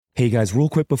Hey guys, real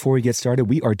quick before we get started,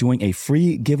 we are doing a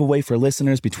free giveaway for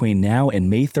listeners between now and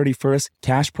May 31st.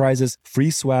 Cash prizes, free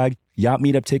swag, yacht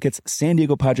meetup tickets, San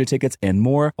Diego Padre tickets, and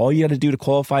more. All you got to do to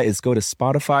qualify is go to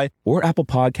Spotify or Apple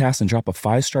Podcasts and drop a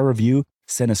 5-star review.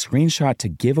 Send a screenshot to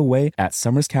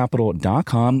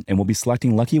giveaway@summerscapital.com, and we'll be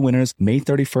selecting lucky winners May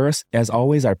 31st. As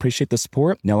always, I appreciate the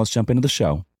support. Now let's jump into the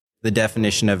show. The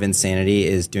definition of insanity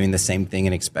is doing the same thing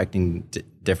and expecting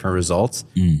different results.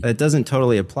 But it doesn't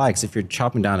totally apply, because if you're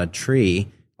chopping down a tree,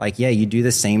 like, yeah, you do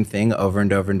the same thing over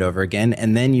and over and over again,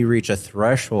 and then you reach a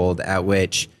threshold at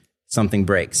which something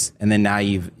breaks, and then now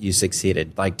you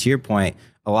succeeded. Like, to your point,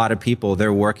 a lot of people,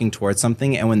 they're working towards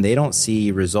something, and when they don't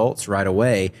see results right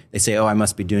away, they say, oh, I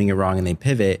must be doing it wrong, and they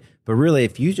pivot. But really,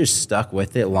 if you just stuck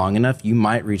with it long enough, you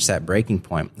might reach that breaking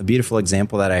point. A beautiful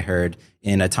example that I heard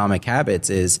in Atomic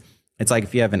Habits is, it's like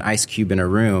if you have an ice cube in a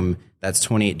room that's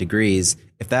 28 degrees,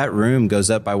 if that room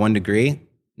goes up by 1 degree,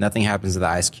 nothing happens to the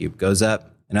ice cube. Goes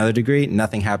up another degree,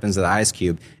 nothing happens to the ice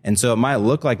cube. And so it might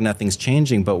look like nothing's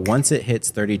changing, but once it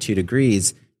hits 32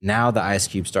 degrees, now the ice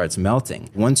cube starts melting.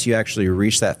 Once you actually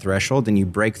reach that threshold and you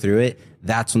break through it,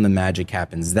 that's when the magic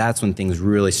happens. That's when things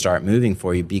really start moving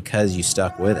for you, because you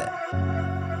stuck with it.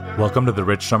 Welcome to the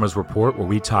Rich Summers Report, where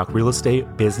we talk real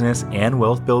estate, business, and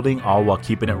wealth building, all while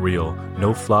keeping it real.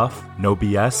 No fluff, no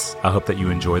BS. I hope that you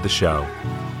enjoy the show.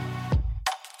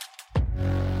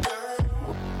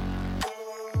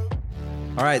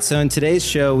 All right, so in today's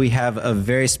show, we have a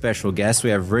very special guest.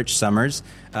 We have Rich Summers.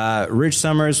 Rich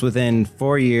Summers, within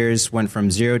 4 years, went from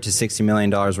 $0 to $60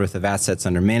 million worth of assets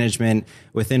under management.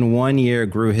 Within 1 year,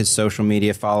 grew his social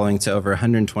media following to over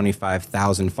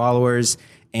 125,000 followers.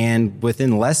 And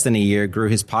within less than a year, grew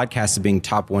his podcast to being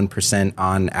top 1%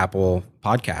 on Apple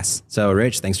Podcasts. So,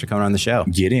 Rich, thanks for coming on the show.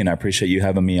 Gideon, I appreciate you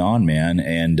having me on, man.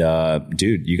 And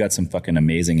dude, you got some fucking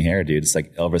amazing hair, dude. It's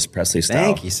like Elvis Presley style.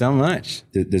 Thank you so much.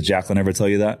 Did Jacqueline ever tell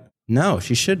you that? No,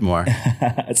 she should more.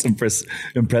 It's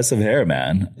impressive hair,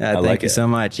 man. Thank you so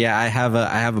much. Yeah, I have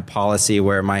a policy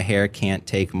where my hair can't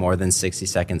take more than 60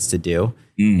 seconds to do.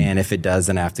 And if it does,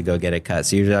 then I have to go get it cut.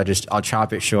 So usually I'll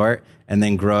chop it short and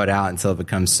then grow it out until it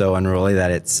becomes so unruly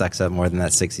that it sucks up more than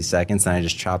that 60 seconds. And I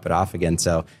just chop it off again.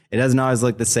 So it doesn't always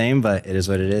look the same, but it is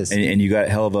what it is. And you got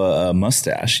hell of a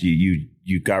mustache. You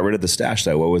got rid of the stash,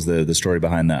 though. What was the story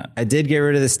behind that? I did get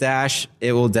rid of the stash.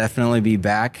 It will definitely be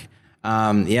back.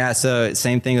 So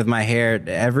same thing with my hair.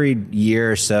 Every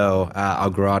year or so,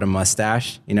 I'll grow out a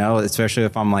mustache, especially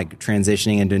if I'm like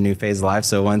transitioning into a new phase of life.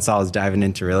 So once I was diving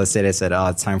into real estate, I said, oh,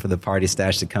 it's time for the party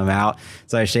stash to come out.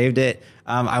 So I shaved it.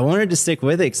 I wanted to stick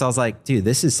with it because I was like, dude,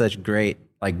 this is such great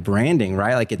like branding,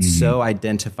 right? Like it's so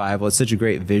identifiable. It's such a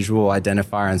great visual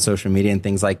identifier on social media and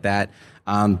things like that.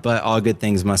 But all good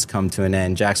things must come to an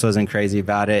end. Jax wasn't crazy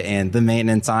about it, and the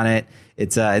maintenance on it,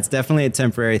 it's definitely a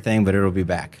temporary thing, but it'll be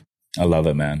back. I love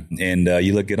it, man. And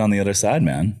you look good on the other side,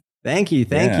 man. Thank you.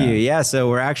 Yeah, so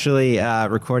we're actually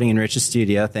recording in Rich's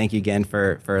studio. Thank you again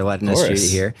for letting us shoot it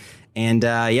here. And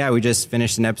we just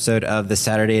finished an episode of the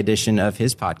Saturday edition of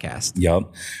his podcast.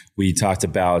 Yep. We talked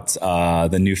about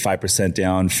the new 5%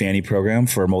 down Fannie program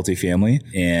for multifamily.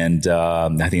 And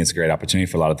I think it's a great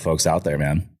opportunity for a lot of the folks out there,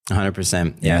 man.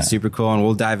 100%. Yeah, super cool. And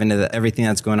we'll dive into everything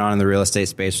that's going on in the real estate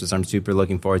space, which I'm super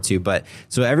looking forward to. But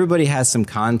so everybody has some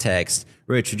context.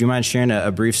 Rich, would you mind sharing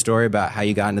a brief story about how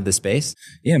you got into the space?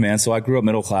 Yeah, man. So I grew up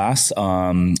middle class.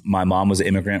 My mom was an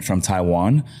immigrant from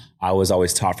Taiwan. I was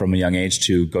always taught from a young age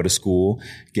to go to school,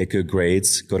 get good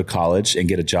grades, go to college, and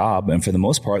get a job. And for the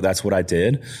most part, that's what I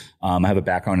did. I have a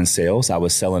background in sales. I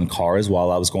was selling cars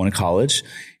while I was going to college.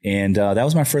 And that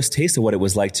was my first taste of what it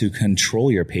was like to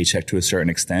control your paycheck to a certain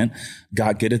extent.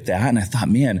 Got good at that. And I thought,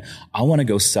 man, I want to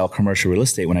go sell commercial real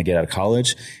estate when I get out of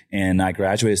college. And I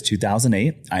graduated in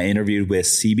 2008. I interviewed with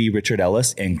CB Richard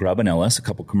Ellis and Grubb & Ellis, a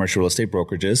couple commercial real estate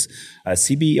brokerages.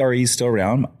 CBRE is still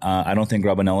around. I don't think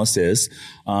Grubb & Ellis is.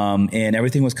 And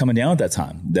everything was coming down at that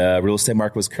time. The real estate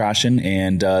market was crashing,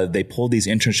 and they pulled these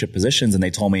internship positions, and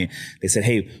they told me, they said,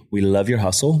 hey, we love your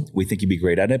hustle. We think you'd be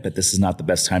great at it, but this is not the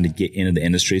best time to get into the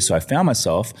industry. So I found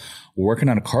myself working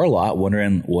on a car lot,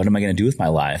 wondering, what am I going to do with my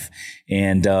life?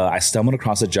 And I stumbled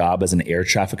across a job as an air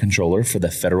traffic controller for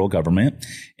the federal government.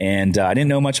 And I didn't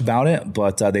know much about it,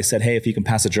 but they said, hey, if you can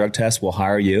pass a drug test, we'll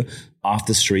hire you off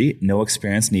the street, no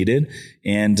experience needed.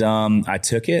 And I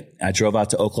took it. I drove out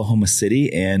to Oklahoma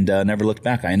City and never looked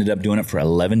back. I ended up doing it for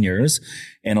 11 years.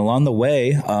 And along the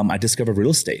way, I discovered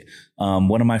real estate.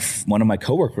 One of my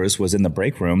coworkers was in the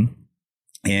break room,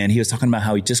 and he was talking about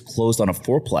how he just closed on a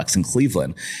fourplex in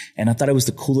Cleveland. And I thought it was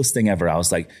the coolest thing ever. I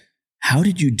was like, how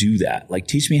did you do that? Like,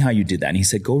 teach me how you did that. And he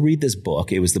said, go read this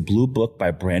book. It was the Blue Book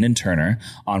by Brandon Turner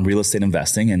on real estate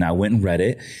investing. And I went and read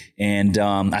it. And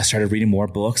I started reading more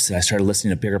books. I started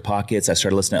listening to Bigger Pockets. I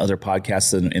started listening to other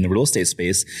podcasts in the real estate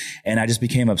space. And I just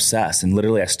became obsessed. And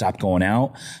literally, I stopped going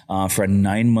out for a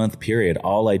 9-month period.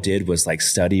 All I did was like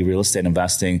study real estate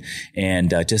investing and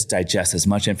just digest as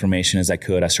much information as I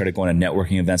could. I started going to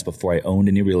networking events before I owned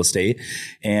any real estate.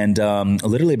 And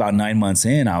literally about 9 months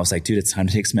in, I was like, dude, it's time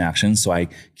to take some action. So I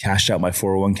cashed out my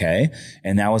 401k,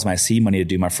 and that was my seed money to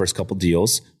do my first couple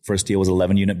deals. First deal was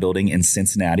 11 unit building in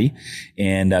Cincinnati.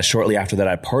 And shortly after that,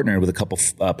 I partnered with a couple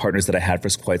partners that I had for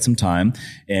quite some time.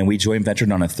 And we joint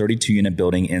ventured on a 32 unit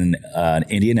building in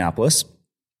Indianapolis.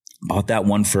 Bought that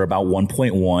one for about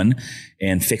 1.1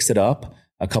 and fixed it up.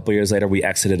 A couple years later, we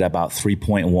exited about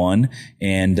 3.1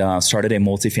 and started a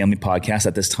multifamily podcast.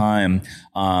 At this time,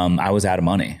 I was out of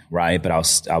money, right? But I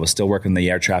was still working the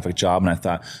air traffic job, and I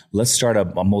thought, let's start a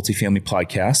multifamily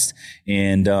podcast.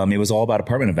 And it was all about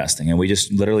apartment investing. And we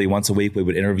just literally once a week we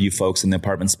would interview folks in the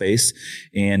apartment space.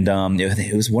 And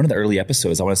it was one of the early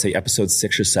episodes. I want to say episode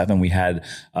 6 or 7. We had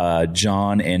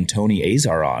John and Tony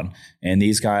Azar on. And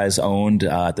these guys owned,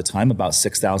 at the time, about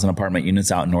 6,000 apartment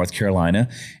units out in North Carolina.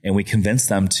 And we convinced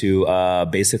them to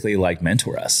basically like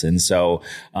mentor us. And so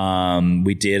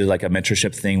we did like a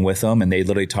mentorship thing with them. And they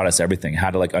literally taught us everything,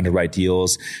 how to like underwrite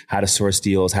deals, how to source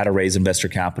deals, how to raise investor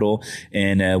capital.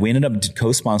 And we ended up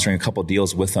co-sponsoring a couple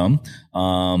deals with them.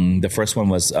 The first one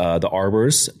was the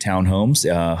Arbors Townhomes,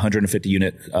 150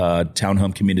 unit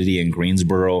townhome community in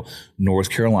Greensboro,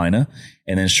 North Carolina.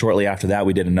 And then shortly after that,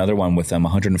 we did another one with them,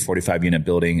 145 unit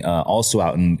building, also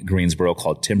out in Greensboro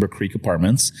called Timber Creek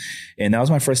Apartments. And that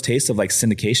was my first taste of like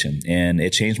syndication, and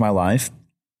it changed my life.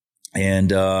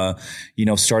 And,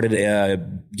 started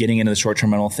getting into the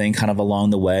short-term rental thing kind of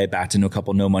along the way, backed into a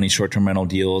couple no money short-term rental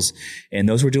deals, and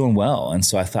those were doing well. And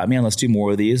so I thought, man, let's do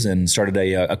more of these, and started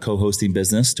a co-hosting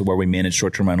business to where we manage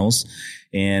short-term rentals.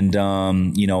 And,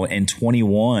 in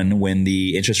 21, when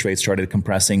the interest rates started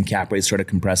compressing, cap rates started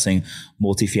compressing,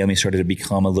 multifamily started to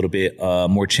become a little bit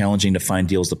more challenging to find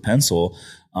deals to pencil.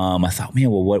 I thought,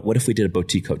 man, well, what if we did a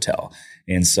boutique hotel?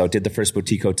 And so did the first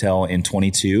boutique hotel in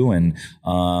 22. And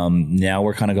now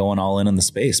we're kind of going all in on the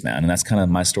space, man. And that's kind of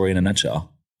my story in a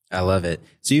nutshell. I love it.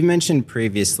 So you mentioned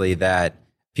previously that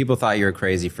people thought you were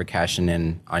crazy for cashing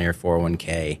in on your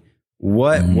 401k.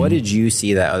 What did you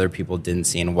see that other people didn't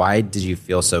see? And why did you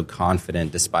feel so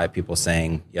confident despite people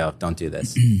saying, yo, don't do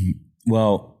this?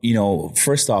 Well,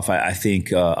 first off, I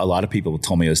think a lot of people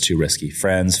told me it was too risky.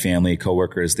 Friends, family,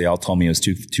 coworkers, they all told me it was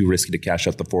too risky to cash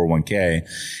out the 401k.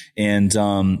 And,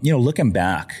 looking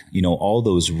back, all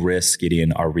those risks,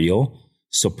 Gideon, are real.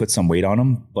 So put some weight on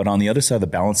them. But on the other side of the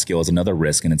balance scale is another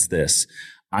risk, and it's this.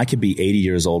 I could be 80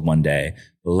 years old one day,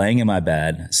 laying in my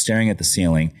bed, staring at the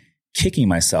ceiling, kicking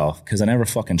myself because I never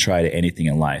fucking tried anything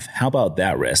in life. How about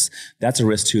that risk? That's a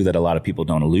risk too that a lot of people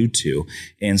don't allude to.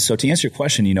 And so to answer your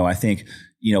question, I think,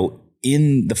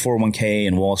 in the 401k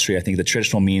and Wall Street, I think the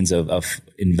traditional means of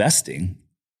investing,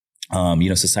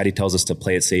 society tells us to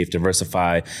play it safe,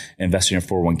 diversify, invest in your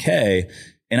 401k.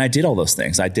 And I did all those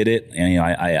things. I did it. And,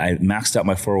 I maxed out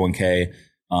my 401k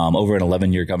over an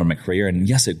 11-year government career. And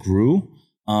yes, it grew.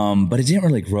 But it didn't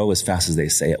really grow as fast as they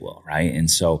say it will, right?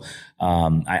 And so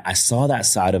I saw that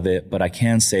side of it, but I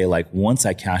can say, like, once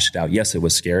I cashed it out, yes, it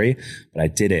was scary, but I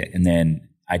did it. And then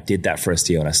I did that first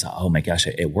deal, and I saw, oh my gosh,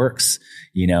 it works,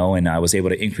 and I was able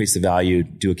to increase the value,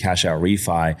 do a cash out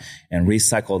refi, and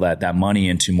recycle that money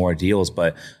into more deals.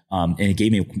 But and it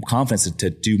gave me confidence to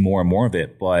do more and more of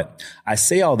it. But I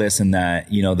say all this in that,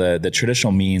 the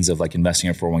traditional means of like investing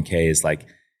in 401k is like,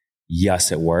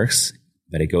 yes, it works,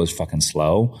 but it goes fucking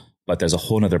slow. But there's a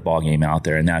whole nother ballgame out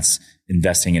there, and that's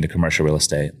investing into commercial real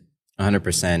estate.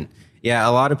 100%. Yeah,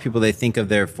 a lot of people, they think of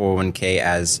their 401k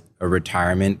as a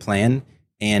retirement plan,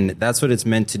 and that's what it's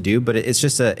meant to do. But it's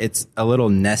just it's a little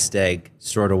nest egg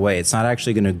sort of way. It's not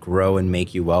actually going to grow and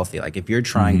make you wealthy. Like if you're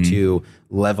trying to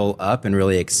level up and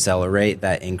really accelerate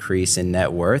that increase in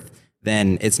net worth,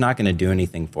 then it's not going to do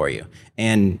anything for you.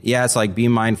 And yeah, it's like, be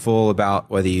mindful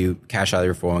about whether you cash out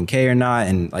your 401k or not.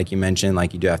 And like you mentioned,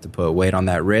 like you do have to put weight on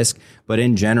that risk. But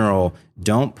in general,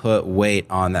 don't put weight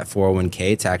on that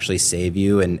 401k to actually save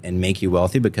you and make you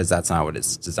wealthy, because that's not what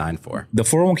it's designed for. The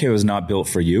 401k was not built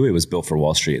for you. It was built for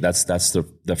Wall Street. That's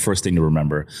the first thing to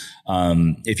remember.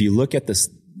 If you look at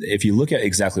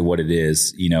exactly what it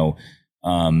is,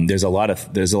 there's a lot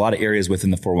of areas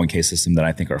within the 401k system that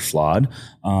I think are flawed.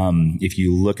 If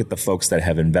you look at the folks that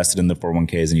have invested in the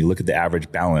 401ks and you look at the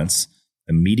average balance,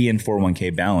 the median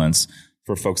 401k balance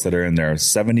for folks that are in their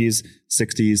 70s,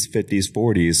 60s, 50s,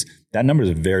 40s, that number is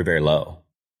very, very low.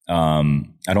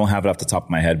 I don't have it off the top of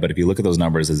my head, but if you look at those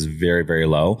numbers, it's very, very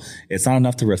low. It's not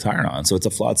enough to retire on. So it's a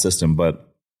flawed system. But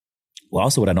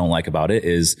also what I don't like about it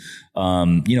is,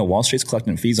 Wall Street's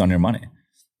collecting fees on your money.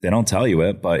 They don't tell you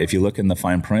it, but if you look in the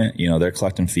fine print, they're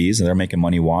collecting fees and they're making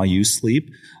money while you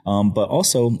sleep. But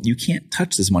also you can't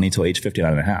touch this money till age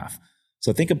 59 and a half.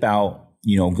 So think about,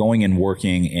 going and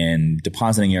working and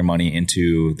depositing your money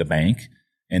into the bank,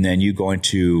 and then you going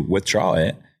to withdraw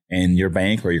it, and your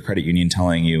bank or your credit union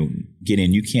telling you,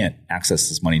 Gideon, you can't access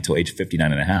this money until age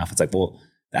 59 and a half. It's like, well,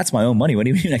 that's my own money. What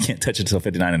do you mean I can't touch it until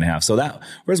 59 and a half? So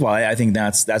first of all, I think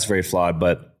that's very flawed.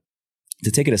 But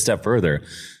to take it a step further,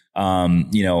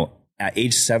 at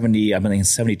age 70, I think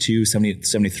 72, 70,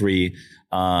 73,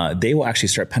 they will actually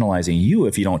start penalizing you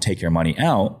if you don't take your money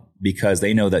out, because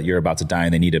they know that you're about to die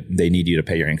and they need you to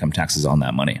pay your income taxes on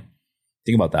that money.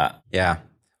 Think about that. Yeah.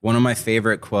 One of my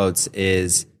favorite quotes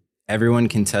is, everyone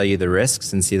can tell you the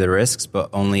risks and see the risks, but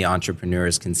only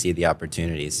entrepreneurs can see the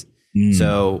opportunities.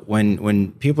 So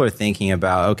when people are thinking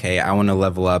about, okay, I want to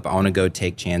level up, I want to go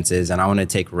take chances, and I want to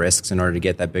take risks in order to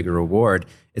get that bigger reward,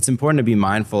 it's important to be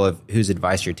mindful of whose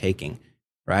advice you're taking,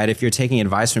 right? If you're taking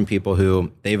advice from people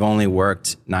who they've only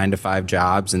worked 9-to-5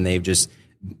 jobs and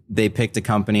they picked a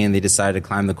company and they decided to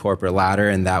climb the corporate ladder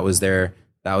and that was their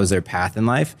path in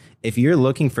life. If you're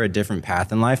looking for a different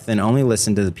path in life, then only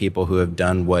listen to the people who have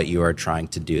done what you are trying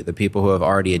to do, the people who have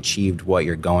already achieved what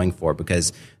you're going for,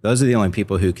 because those are the only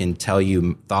people who can tell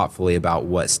you thoughtfully about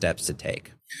what steps to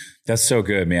take. That's so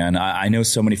good, man. I know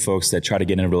so many folks that try to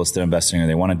get into real estate investing or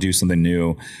they want to do something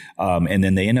new. And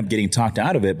then they end up getting talked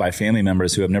out of it by family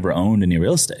members who have never owned any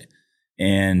real estate.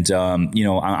 And,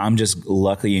 I'm just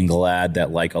lucky and glad that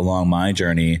along my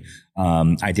journey,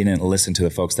 I didn't listen to the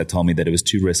folks that told me that it was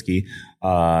too risky,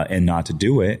 and not to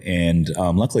do it. And,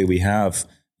 luckily we have,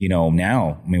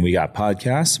 now, we got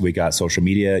podcasts, we got social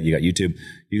media, you got YouTube,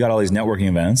 you got all these networking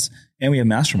events, and we have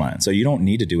masterminds. So you don't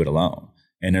need to do it alone.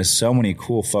 And there's so many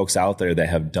cool folks out there that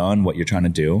have done what you're trying to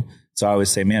do. So I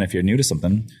always say, man, if you're new to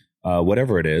something,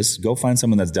 whatever it is, go find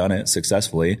someone that's done it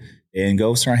successfully and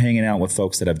go start hanging out with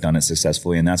folks that have done it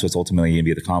successfully. And that's what's ultimately going to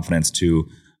be the confidence to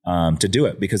do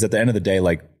it. Because at the end of the day,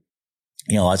 let's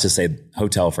just say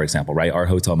hotel, for example, right? Our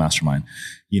hotel mastermind,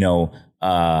 you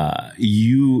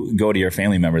go to your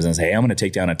family members and say, hey, I'm going to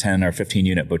take down a 10 or 15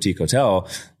 unit boutique hotel.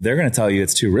 They're going to tell you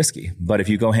it's too risky. But if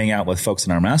you go hang out with folks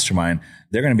in our mastermind,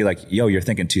 they're going to be like, yo, you're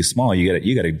thinking too small. You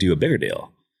got to do a bigger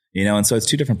deal, and so it's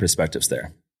two different perspectives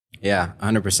there. Yeah,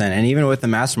 100%. And even with the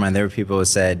mastermind, there were people who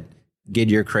said,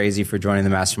 Gid, you're crazy for joining the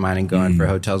mastermind and going for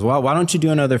hotels. Well, why don't you do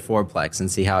another fourplex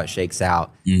and see how it shakes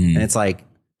out? And it's like,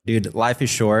 dude, life is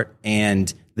short.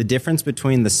 And the difference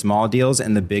between the small deals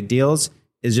and the big deals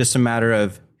is just a matter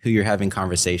of who you're having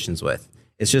conversations with.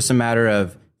 It's just a matter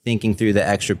of thinking through the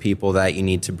extra people that you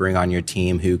need to bring on your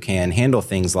team who can handle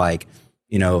things like,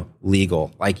 legal.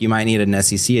 Like you might need an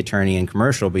SEC attorney in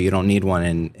commercial, but you don't need one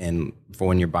in for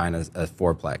when you're buying a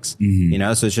fourplex.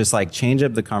 So it's just like change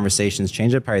up the conversations,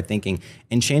 change up how you're thinking,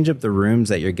 and change up the rooms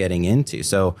that you're getting into.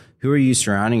 So who are you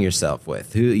surrounding yourself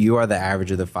with? You are the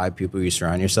average of the 5 people you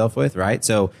surround yourself with, right?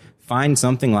 So find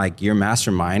something like your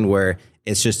mastermind where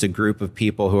it's just a group of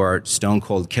people who are stone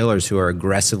cold killers who are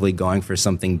aggressively going for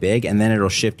something big, and then it'll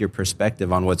shift your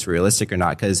perspective on what's realistic or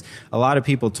not. Because a lot of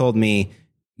people told me,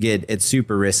 it's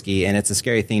super risky and it's a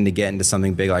scary thing to get into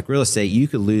something big like real estate. You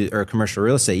could lose, or commercial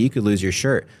real estate, you could lose your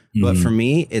shirt. But for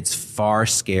me, it's far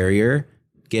scarier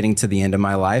getting to the end of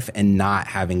my life and not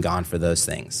having gone for those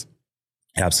things.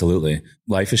 Absolutely.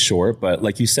 Life is short, but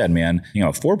like you said, man,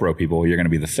 4 broke people, you're going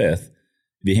to be the 5th.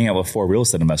 If you hang out with 4 real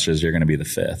estate investors, you're going to be the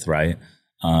 5th, right?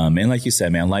 And like you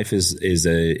said, man, life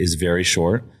is very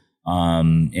short.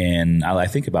 And I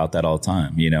think about that all the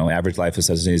time. Average life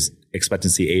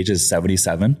expectancy age is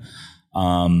 77.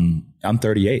 I'm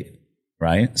 38,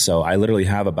 right? So I literally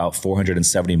have about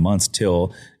 470 months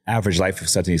till average life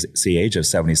expectancy age of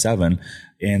 77.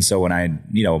 And so when I,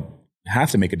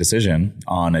 have to make a decision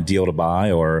on a deal to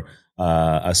buy or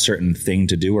a certain thing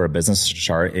to do or a business to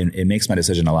start, it makes my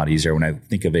decision a lot easier when I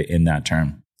think of it in that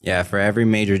term. Yeah. For every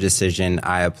major decision,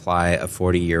 I apply a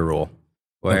 40-year rule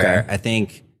where I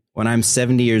think when I'm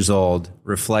 70 years old,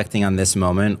 reflecting on this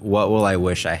moment, what will I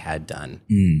wish I had done?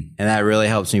 And that really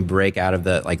helps me break out of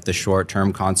the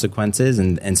short-term consequences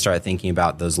and start thinking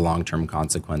about those long-term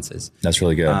consequences. That's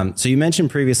really good. So you mentioned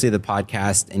previously the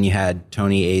podcast, and you had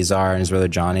Tony Azar and his brother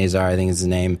John Azar, I think is his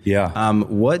name. Yeah.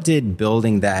 What did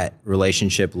building that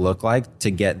relationship look like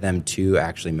to get them to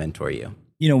actually mentor you?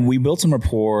 We built some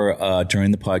rapport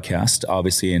during the podcast,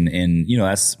 obviously, and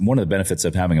that's one of the benefits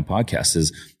of having a podcast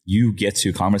is you get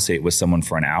to conversate with someone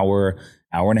for an hour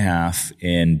and a half,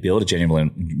 and build a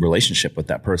genuine relationship with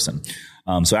that person.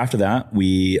 So after that,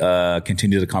 we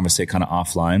continued to conversate kind of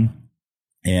offline,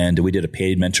 and we did a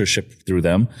paid mentorship through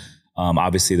them.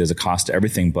 Obviously, there's a cost to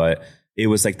everything, but it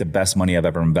was like the best money I've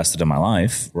ever invested in my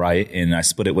life, right? And I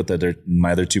split it with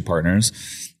my other two partners,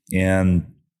 and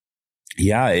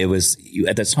yeah, it was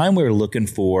at the time we were looking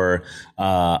for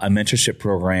a mentorship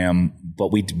program,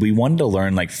 but we wanted to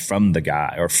learn like from the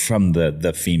guy or from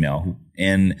the female.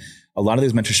 And a lot of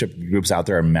these mentorship groups out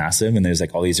there are massive, and there's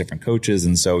like all these different coaches.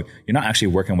 And so you're not actually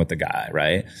working with the guy,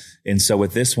 right? And so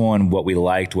with this one, what we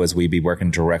liked was we'd be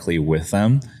working directly with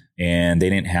them, and they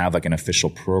didn't have like an official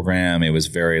program. It was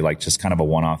very like just kind of a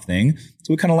one-off thing.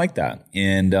 So we kind of liked that.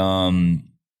 And,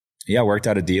 worked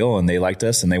out a deal, and they liked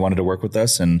us and they wanted to work with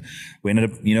us. And we ended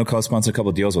up, co-sponsoring a couple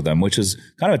of deals with them, which is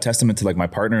kind of a testament to like my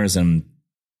partners and,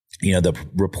 the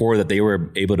rapport that they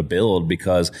were able to build,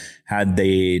 because had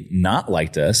they not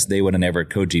liked us, they would have never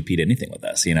co-GP'd anything with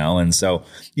us, And so,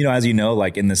 as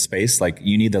like in this space, like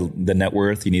you need the net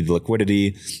worth, you need the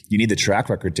liquidity, you need the track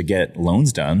record to get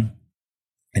loans done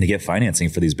and to get financing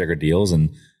for these bigger deals.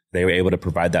 And they were able to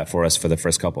provide that for us for the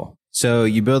first couple. So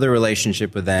you build a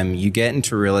relationship with them, you get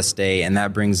into real estate, and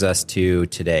that brings us to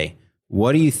today.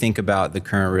 What do you think about the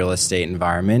current real estate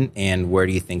environment, and where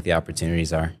do you think the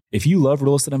opportunities are? If you love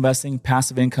real estate investing,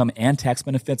 passive income, and tax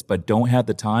benefits, but don't have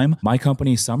the time, my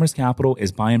company, Summers Capital,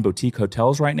 is buying boutique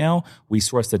hotels right now. We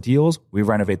source the deals, we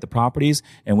renovate the properties,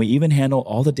 and we even handle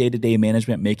all the day-to-day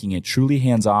management, making it truly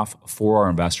hands-off for our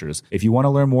investors. If you want to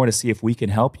learn more to see if we can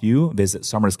help you, visit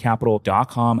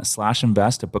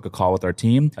summerscapital.com/invest to book a call with our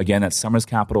team. Again, that's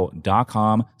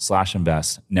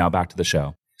summerscapital.com/invest. Now back to the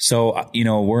show. So,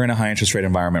 we're in a high interest rate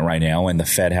environment right now, and the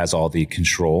Fed has all the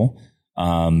control.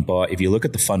 But if you look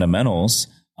at the fundamentals,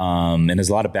 and there's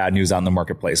a lot of bad news out in the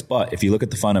marketplace, but if you look at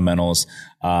the fundamentals,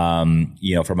 from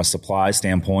a supply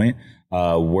standpoint,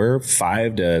 we're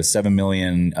 5 to 7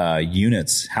 million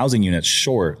housing units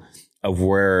short of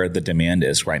where the demand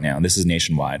is right now. And this is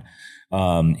nationwide.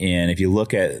 And if you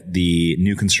look at the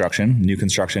new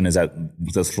construction is at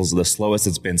the slowest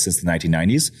it's been since the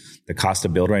 1990s. The cost to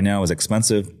build right now is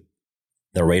expensive.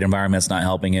 The rate environment's not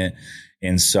helping it.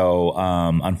 And so,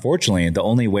 unfortunately, the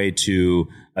only way to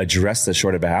address the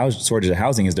shortage of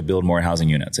housing is to build more housing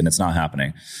units, and it's not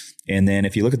happening. And then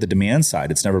if you look at the demand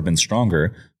side, it's never been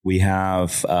stronger. We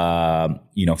have,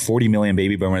 40 million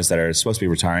baby boomers that are supposed to be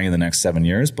retiring in the next 7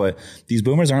 years, but these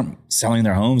boomers aren't selling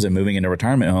their homes and moving into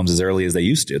retirement homes as early as they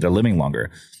used to. They're living longer.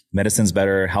 Medicine's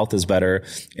better, health is better.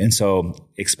 And so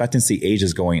expectancy age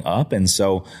is going up. And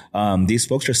so, these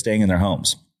folks are staying in their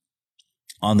homes.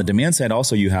 On the demand side,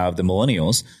 also, you have the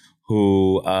millennials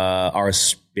who are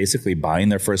basically buying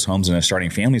their first homes and are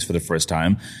starting families for the first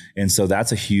time. And so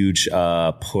that's a huge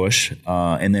push.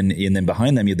 And then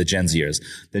behind them, you have the Gen Zers.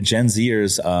 The Gen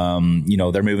Zers,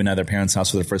 they're moving out of their parents' house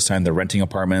for the first time. They're renting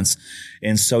apartments.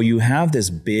 And so you have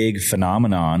this big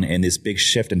phenomenon and this big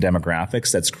shift in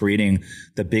demographics that's creating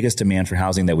the biggest demand for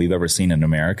housing that we've ever seen in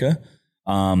America.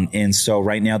 And so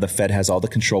right now, the Fed has all the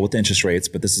control with the interest rates,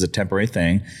 but this is a temporary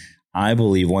thing. I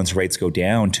believe once rates go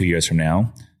down 2 years from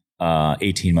now,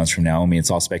 18 months from now,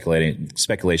 it's all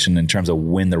speculation in terms of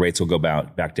when the rates will go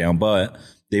back down, but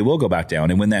they will go back down.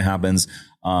 And when that happens,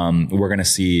 we're going to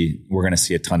see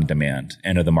a ton of demand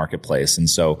enter the marketplace. And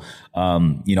so,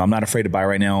 I'm not afraid to buy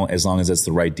right now as long as it's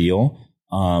the right deal.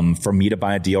 For me to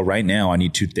buy a deal right now, I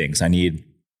need two things. I need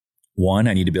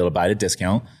to be able to buy at a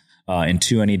discount. And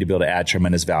 2, I need to be able to add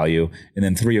tremendous value. And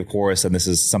then 3, of course, and this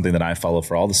is something that I follow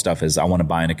for all the stuff, is I want to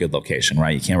buy in a good location,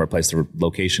 right? You can't replace the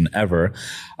location ever.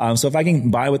 So if I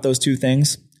can buy with those two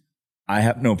things, I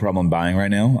have no problem buying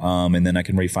right now. And then I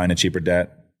can refinance a cheaper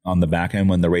debt on the back end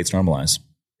when the rates normalize.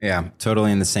 Yeah,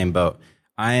 totally in the same boat.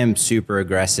 I am super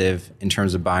aggressive in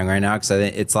terms of buying right now, because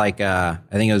it's like, I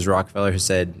think it was Rockefeller who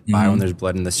said, buy when there's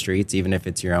blood in the streets, even if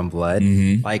it's your own blood.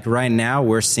 Mm-hmm. Like right now,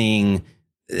 we're seeing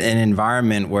an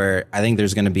environment where I think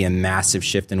there's going to be a massive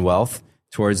shift in wealth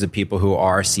towards the people who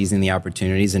are seizing the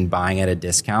opportunities and buying at a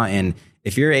discount. And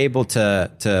if you're able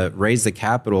to raise the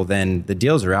capital, then the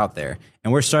deals are out there.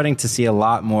 And we're starting to see a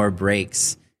lot more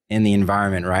breaks in the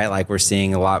environment, right? Like we're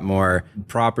seeing a lot more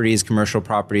properties, commercial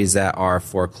properties that are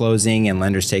foreclosing and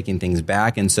lenders taking things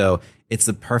back. And so it's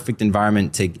the perfect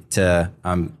environment to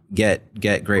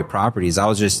get great properties.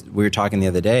 We were talking the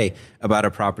other day about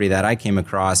a property that I came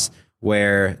across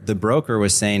where the broker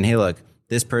was saying, hey, look,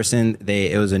 this person,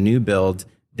 it was a new build.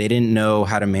 They didn't know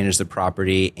how to manage the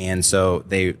property. And so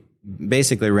they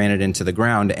basically ran it into the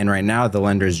ground. And right now the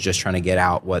lender is just trying to get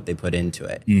out what they put into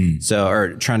it. So,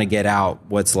 or trying to get out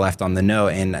what's left on the note.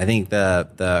 And I think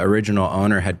the original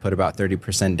owner had put about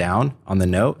 30% down on the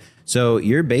note. So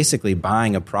you're basically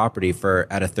buying a property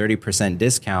at a 30%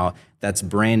 discount that's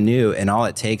brand new, and all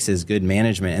it takes is good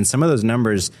management. And some of those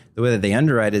numbers, the way that they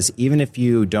underwrite is even if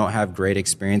you don't have great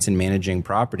experience in managing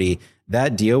property,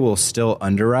 that deal will still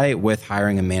underwrite with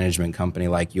hiring a management company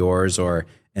like yours or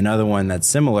another one that's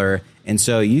similar. And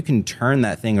so you can turn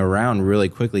that thing around really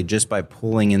quickly just by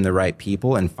pulling in the right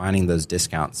people and finding those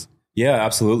discounts. Yeah,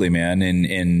 absolutely, man.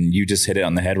 And you just hit it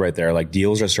on the head right there. Like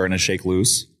deals are starting to shake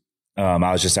loose.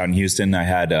 I was just out in Houston. I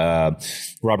had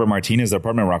Robert Martinez, the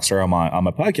apartment rockstar, on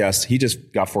my podcast. He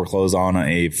just got foreclosed on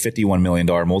a $51 million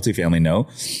multifamily note.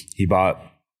 He bought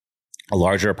a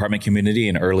larger apartment community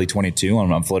in early 22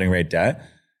 on floating rate debt.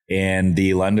 And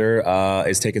the lender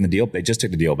is taking the deal. They just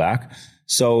took the deal back.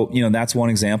 So, that's one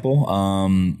example.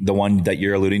 The one that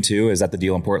you're alluding to is that the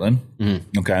deal in Portland.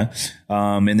 Mm-hmm. Okay.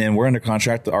 And then we're under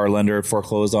contract. Our lender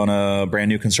foreclosed on a brand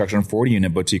new construction 40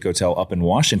 unit boutique hotel up in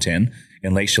Washington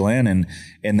in Lake Chelan. And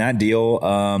in that deal,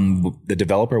 the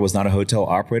developer was not a hotel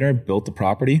operator, built the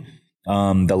property.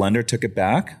 The lender took it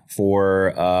back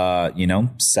for,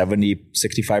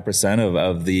 65%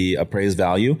 of the appraised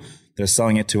value. They're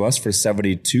selling it to us for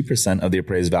 72% of the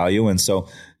appraised value. And so,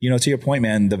 to your point,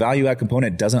 man, the value add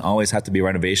component doesn't always have to be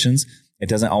renovations. It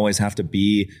doesn't always have to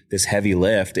be this heavy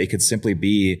lift. It could simply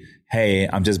be, hey,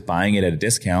 I'm just buying it at a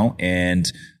discount.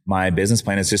 And my business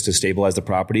plan is just to stabilize the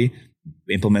property,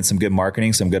 implement some good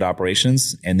marketing, some good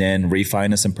operations, and then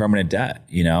refinance some permanent debt,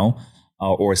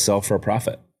 or sell for a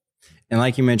profit. And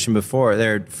like you mentioned before,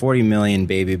 there are 40 million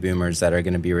baby boomers that are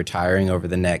going to be retiring over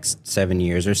the next 7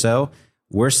 years or so.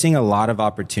 We're seeing a lot of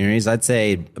opportunities. I'd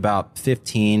say about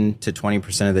 15 to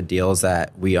 20% of the deals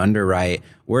that we underwrite,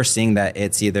 we're seeing that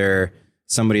it's either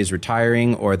somebody's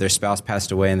retiring or their spouse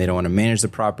passed away and they don't want to manage the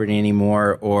property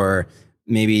anymore, or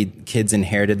maybe kids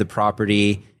inherited the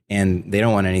property and they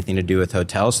don't want anything to do with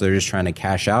hotels, so they're just trying to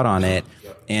cash out on it.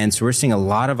 And so we're seeing a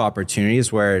lot of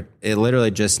opportunities where it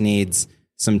literally just needs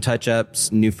some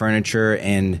touch-ups, new furniture,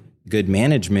 and good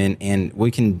management, and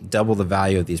we can double the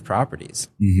value of these properties.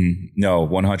 Mm-hmm. No,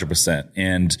 100%.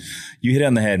 And you hit it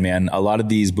on the head, man. A lot of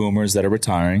these boomers that are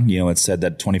retiring, it's said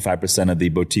that 25% of the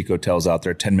boutique hotels out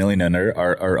there, 10 million under,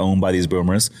 are owned by these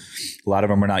boomers. A lot of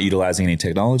them are not utilizing any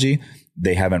technology.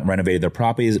 They haven't renovated their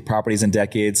properties in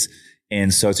decades.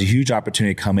 And so it's a huge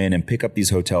opportunity to come in and pick up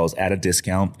these hotels at a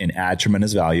discount and add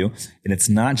tremendous value. And it's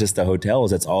not just the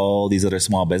hotels, it's all these other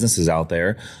small businesses out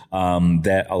there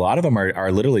that a lot of them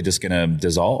are literally just going to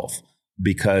dissolve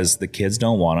because the kids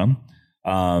don't want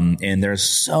them. And there's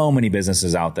so many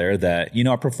businesses out there that,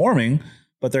 are performing,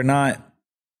 but they're not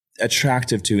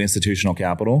attractive to institutional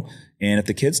capital. And if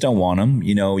the kids don't want them,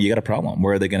 you got a problem.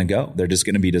 Where are they going to go? They're just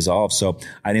going to be dissolved. So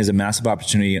I think there's a massive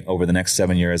opportunity over the next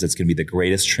 7 years. It's going to be the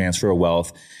greatest transfer of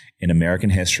wealth in American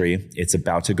history. It's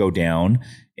about to go down.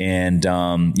 And,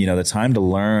 the time to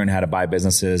learn how to buy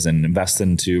businesses and invest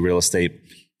into real estate,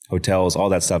 hotels, all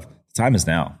that stuff, the time is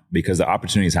now because the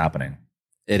opportunity is happening.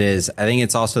 It is. I think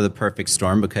it's also the perfect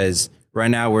storm because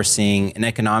right now we're seeing an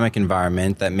economic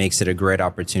environment that makes it a great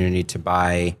opportunity to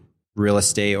buy real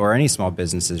estate or any small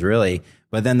businesses really.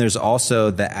 But then there's also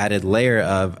the added layer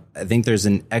of, I think there's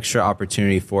an extra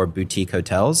opportunity for boutique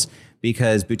hotels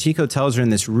because boutique hotels are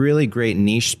in this really great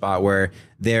niche spot where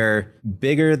they're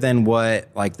bigger than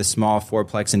what like the small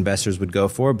fourplex investors would go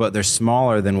for, but they're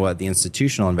smaller than what the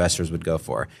institutional investors would go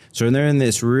for. So they're in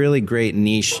this really great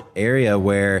niche area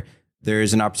where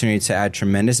there's an opportunity to add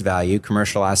tremendous value.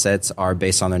 Commercial assets are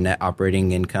based on their net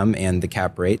operating income and the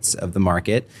cap rates of the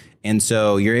market. And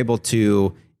so you're able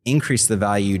to increase the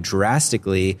value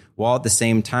drastically while at the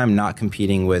same time not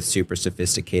competing with super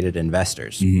sophisticated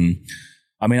investors. Mm-hmm.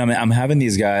 I mean, I'm having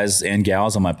these guys and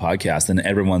gals on my podcast and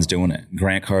everyone's doing it.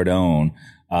 Grant Cardone,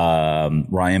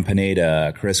 Ryan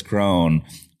Pineda, Chris Crone,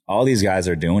 all these guys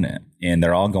are doing it. And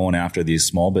they're all going after these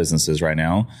small businesses right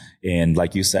now. And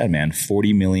like you said, man,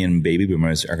 40 million baby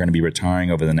boomers are going to be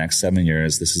retiring over the next 7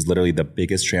 years. This is literally the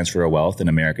biggest transfer of wealth in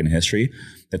American history.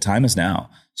 The time is now.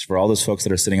 So for all those folks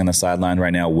that are sitting on the sideline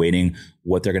right now, waiting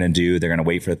what they're going to do, they're going to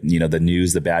wait for,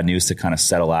 the bad news to kind of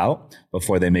settle out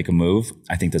before they make a move.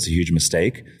 I think that's a huge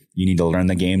mistake. You need to learn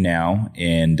the game now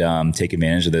and take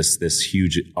advantage of this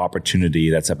huge opportunity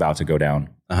that's about to go down.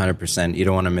 100%. You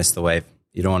don't want to miss the wave.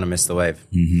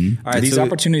 Mm-hmm. All right, these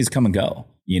opportunities come and go,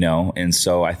 and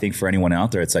so I think for anyone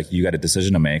out there, it's like you got a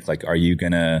decision to make. Like, are you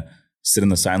going to sit on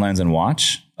the sidelines and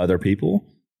watch other people,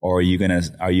 or are you going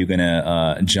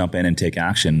to jump in and take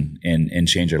action and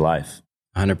change your life?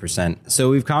 100%. So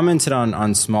we've commented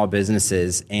on small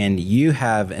businesses, and you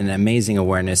have an amazing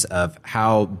awareness of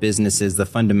how businesses, the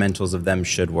fundamentals of them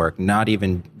should work, not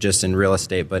even just in real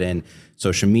estate, but in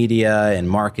social media and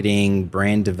marketing,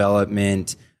 brand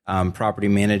development, property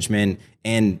management.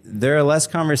 And there are less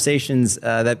conversations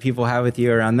that people have with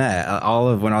you around that. All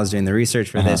of when I was doing the research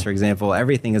for this, for example,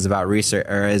 everything is about research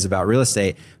or is about real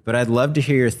estate. But I'd love to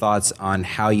hear your thoughts on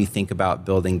how you think about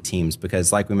building teams,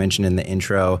 because like we mentioned in the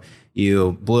intro,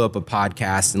 you blew up a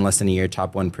podcast in less than a year,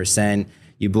 top 1%.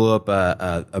 You blew up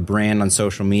a brand on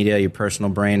social media, your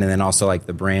personal brand, and then also like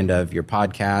the brand of your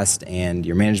podcast and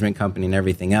your management company and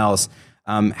everything else.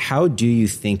 How do you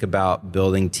think about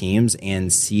building teams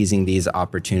and seizing these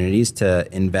opportunities to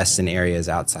invest in areas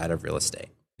outside of real estate?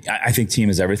 I think team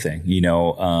is everything.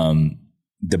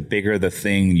 The bigger the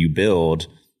thing you build,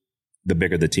 the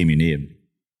bigger the team you need.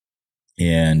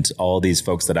 And all these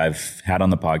folks that I've had on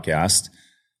the podcast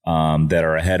that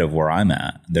are ahead of where I'm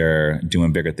at, they're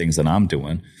doing bigger things than I'm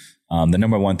doing. The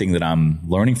number one thing that I'm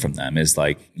learning from them is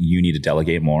like, you need to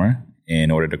delegate more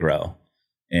in order to grow.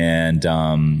 And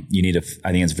you need to,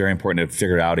 I think it's very important to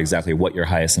figure out exactly what your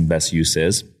highest and best use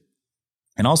is,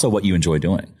 and also what you enjoy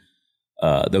doing.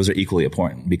 Those are equally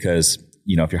important, because,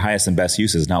 if your highest and best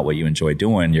use is not what you enjoy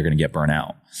doing, you're going to get burnt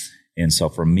out. And so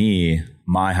for me,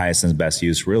 my highest and best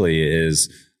use really is,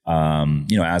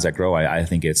 as I grow, I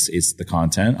think it's the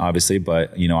content, obviously,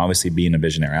 but, obviously being a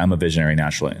visionary. I'm a visionary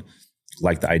naturally.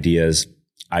 Like the ideas,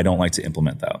 I don't like to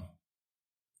implement though.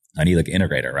 I need like an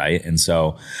integrator, right? And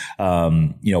so,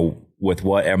 with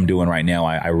what I'm doing right now,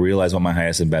 I realize what my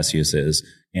highest and best use is.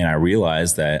 And I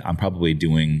realize that I'm probably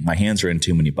my hands are in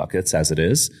too many buckets as it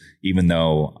is. Even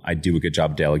though I do a good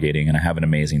job delegating and I have an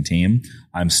amazing team,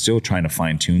 I'm still trying to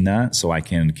fine tune that so I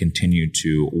can continue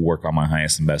to work on my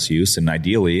highest and best use. And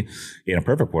ideally, in a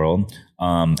perfect world,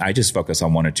 I just focus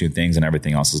on one or two things and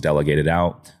everything else is delegated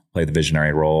out, play the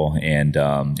visionary role, and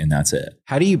that's it.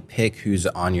 How do you pick who's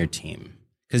on your team?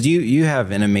 Because you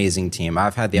have an amazing team.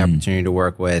 I've had the opportunity to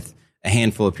work with a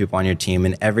handful of people on your team,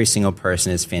 and every single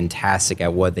person is fantastic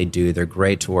at what they do. They're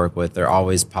great to work with. They're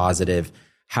always positive.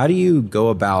 How do you go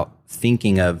about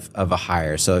thinking of a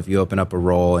hire? So if you open up a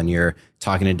role and you're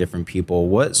talking to different people,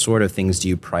 what sort of things do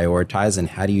you prioritize, and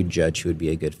how do you judge who would be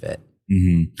a good fit?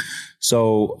 Mm-hmm.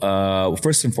 So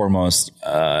first and foremost,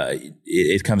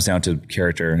 it comes down to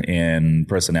character and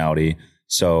personality.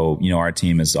 So, our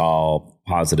team is all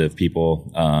positive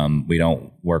people. We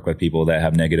don't work with people that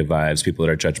have negative vibes, people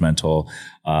that are judgmental,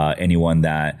 anyone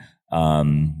that,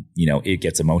 it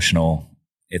gets emotional.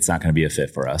 It's not going to be a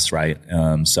fit for us, right?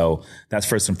 So that's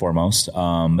first and foremost.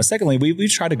 But secondly, we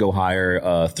try to go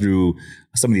higher through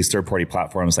some of these third-party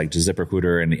platforms like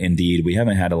ZipRecruiter and Indeed. We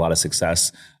haven't had a lot of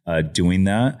success doing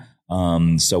that.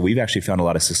 So we've actually found a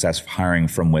lot of success hiring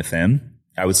from within.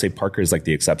 I would say Parker is like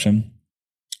the exception.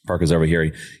 Parker's over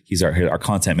here. He's our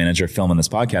content manager filming this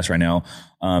podcast right now.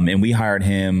 And we hired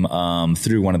him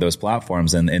through one of those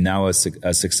platforms, and now it's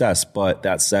a success. But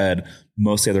that said,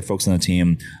 most of the other folks on the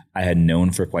team I had known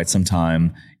for quite some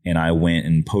time, and I went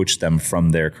and poached them from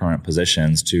their current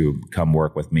positions to come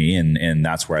work with me. And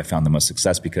that's where I found the most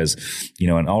success, because, in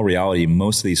all reality,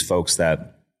 most of these folks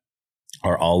that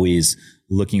are always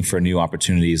looking for new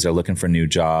opportunities, they're looking for new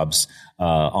jobs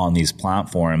on these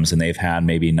platforms, and they've had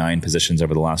maybe 9 positions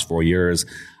over the last 4 years.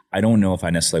 I don't know if I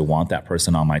necessarily want that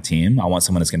person on my team. I want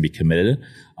someone that's going to be committed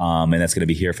and that's going to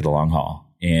be here for the long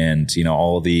haul. And,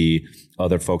 all the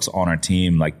other folks on our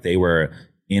team, like they were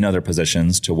in other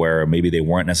positions to where maybe they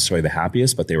weren't necessarily the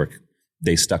happiest, but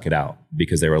they stuck it out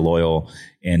because they were loyal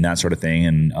and that sort of thing.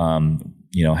 And,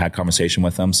 had conversation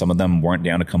with them. Some of them weren't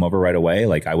down to come over right away.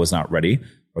 Like I was not ready,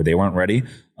 or they weren't ready.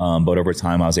 But over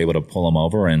time I was able to pull them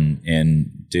over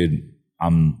and dude,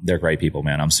 they're great people,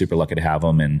 man. I'm super lucky to have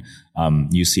them. And,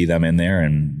 you see them in there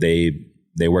and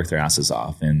they work their asses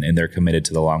off and they're committed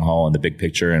to the long haul and the big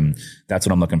picture. And that's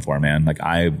what I'm looking for, man. Like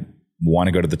I want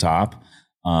to go to the top.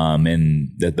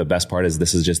 And the best part is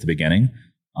this is just the beginning.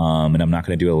 And I'm not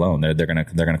going to do it alone. They're going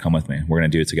to come with me. We're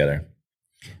going to do it together.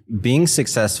 Being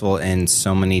successful in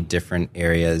so many different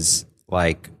areas,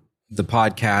 like the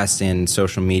podcast and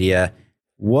social media,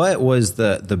 what was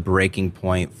the breaking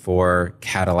point for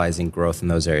catalyzing growth in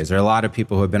those areas? There are a lot of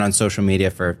people who have been on social media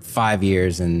for 5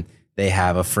 years and they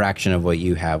have a fraction of what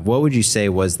you have. What would you say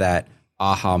was that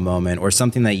aha moment, or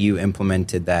something that you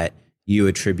implemented that you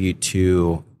attribute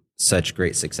to such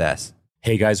great success?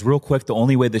 Hey guys, real quick, the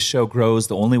only way this show grows,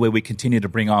 the only way we continue to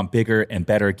bring on bigger and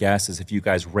better guests is if you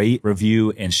guys rate,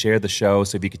 review, and share the show.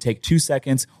 So if you could take 2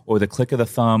 seconds or the click of the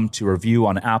thumb to review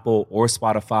on Apple or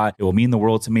Spotify, it will mean the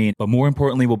world to me. But more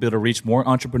importantly, we'll be able to reach more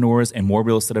entrepreneurs and more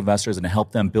real estate investors and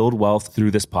help them build wealth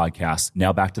through this podcast.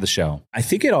 Now back to the show. I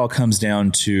think it all comes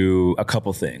down to a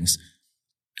couple things.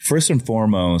 First and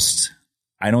foremost,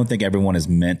 I don't think everyone is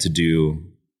meant to do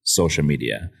social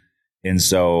media. And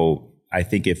so I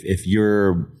think if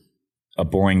you're a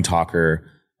boring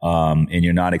talker and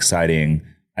you're not exciting,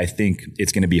 I think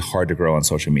it's going to be hard to grow on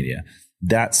social media.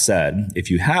 That said,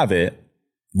 if you have it,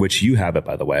 which you have it,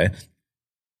 by the way,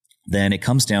 then it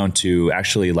comes down to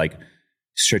actually like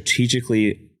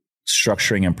strategically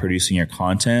structuring and producing your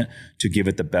content to give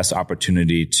it the best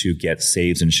opportunity to get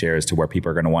saves and shares to where people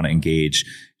are going to want to engage,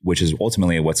 which is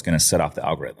ultimately what's going to set off the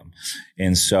algorithm.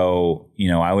 And so,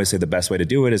 I always say the best way to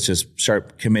do it is just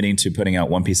start committing to putting out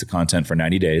one piece of content for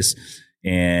 90 days.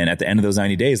 And at the end of those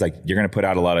 90 days, like you're going to put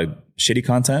out a lot of shitty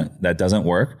content that doesn't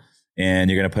work.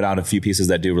 And you're going to put out a few pieces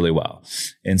that do really well.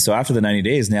 And so after the 90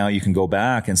 days, now you can go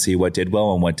back and see what did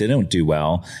well and what didn't do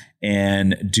well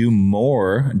and do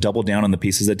more, double down on the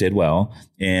pieces that did well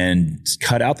and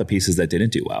cut out the pieces that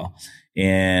didn't do well.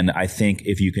 And I think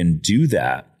if you can do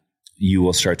that, you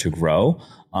will start to grow.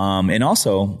 And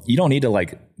also you don't need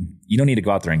to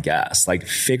go out there and guess, like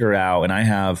figure out. And I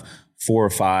have 4 or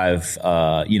 5,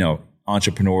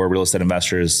 entrepreneur real estate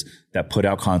investors that put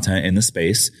out content in the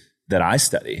space that I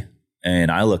study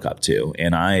and I look up to,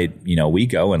 and we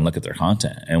go and look at their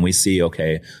content and we see,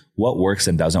 okay, what works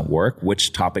and doesn't work,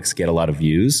 which topics get a lot of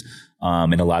views,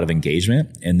 and a lot of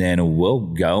engagement. And then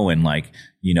we'll go and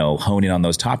hone in on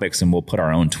those topics and we'll put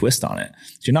our own twist on it.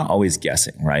 So you're not always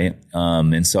guessing, right?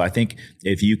 And so I think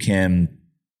if you can,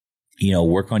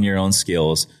 work on your own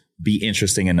skills, be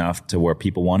interesting enough to where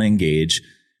people want to engage,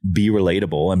 be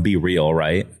relatable and be real,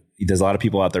 right? There's a lot of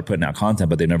people out there putting out content,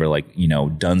 but they've never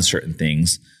done certain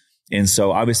things. And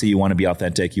so obviously you want to be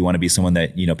authentic. You want to be someone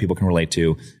that, people can relate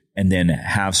to, and then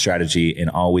have strategy and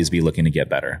always be looking to get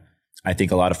better. I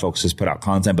think a lot of folks just put out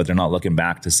content, but they're not looking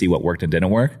back to see what worked and didn't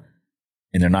work.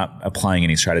 And they're not applying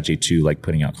any strategy to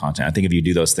putting out content. I think if you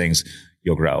do those things,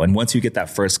 you'll grow. And once you get that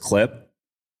first clip,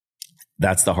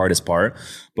 that's the hardest part.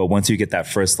 But once you get that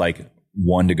first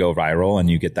one to go viral and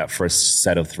you get that first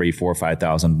set of 3, 4,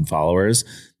 5,000 followers,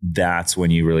 that's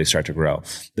when you really start to grow.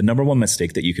 The number one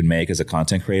mistake that you can make as a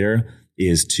content creator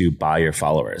is to buy your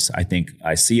followers. I think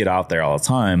I see it out there all the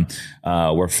time,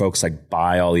 where folks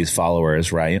buy all these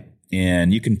followers, right?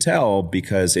 And you can tell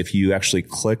because if you actually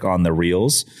click on the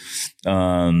reels,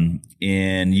 and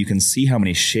you can see how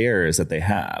many shares that they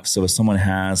have. So if someone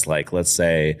has let's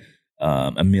say,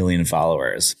 1 million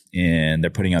followers and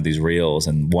they're putting out these reels,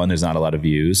 and 1, there's not a lot of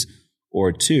views,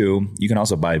 or 2, you can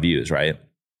also buy views, right?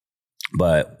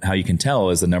 But how you can tell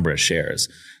is the number of shares.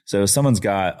 So if someone's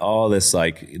got all this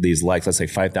these likes, let's say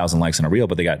 5,000 likes on a reel,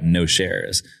 but they got no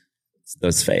shares,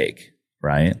 that's fake,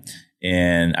 right?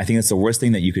 And I think it's the worst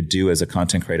thing that you could do as a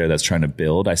content creator that's trying to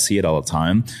build. I see it all the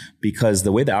time because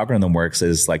the way the algorithm works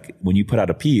is when you put out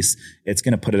a piece, it's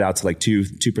going to put it out to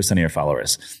 2% of your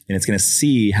followers, and it's going to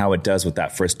see how it does with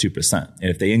that first 2%. And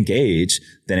if they engage,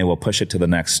 then it will push it to the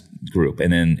next group.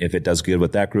 And then if it does good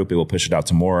with that group, it will push it out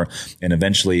to more, and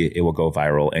eventually it will go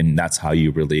viral. And that's how you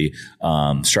really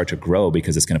start to grow,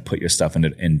 because it's going to put your stuff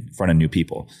in front of new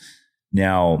people.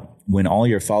 Now, when all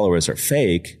your followers are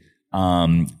fake,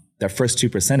 that first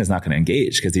 2% is not going to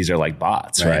engage because these are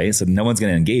bots, right? So no one's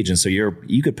going to engage. And so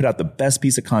you could put out the best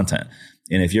piece of content,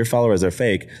 and if your followers are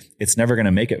fake, it's never going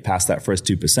to make it past that first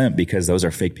 2% because those are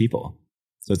fake people.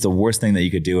 So it's the worst thing that you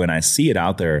could do. And I see it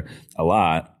out there a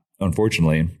lot,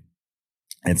 unfortunately.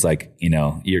 It's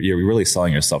you're really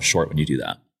selling yourself short when you do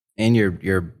that. And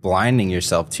you're blinding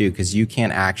yourself too, because you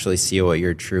can't actually see what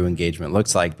your true engagement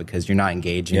looks like because you're not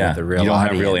engaging with the real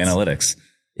audience. You don't have real analytics.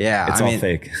 Yeah. It's all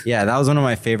fake. Yeah. That was one of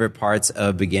my favorite parts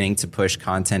of beginning to push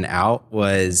content out,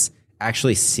 was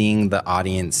actually seeing the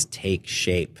audience take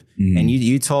shape. Mm-hmm. And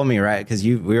you told me, right? Cause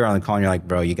we were on the call and you're like,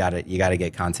 bro, you gotta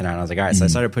get content out. And I was like, all right. So I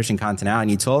started pushing content out, and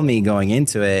you told me going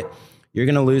into it, you're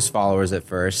going to lose followers at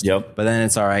first, but then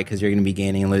it's all right, cause you're going to be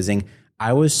gaining and losing.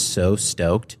 I was so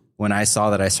stoked when I saw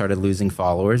that I started losing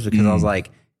followers, because I was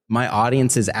like, my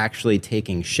audience is actually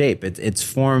taking shape. It's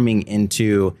forming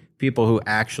into people who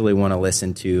actually want to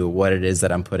listen to what it is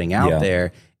that I'm putting out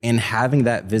there, and having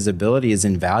that visibility is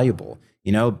invaluable.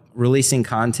 Releasing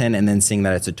content and then seeing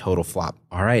that it's a total flop.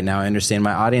 All right, now I understand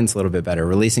my audience a little bit better.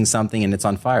 Releasing something and it's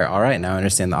on fire. All right, now I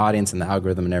understand the audience and the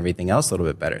algorithm and everything else a little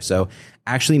bit better. So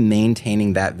actually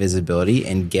maintaining that visibility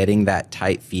and getting that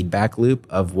tight feedback loop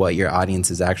of what your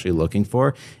audience is actually looking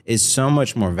for is so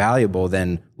much more valuable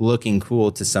than looking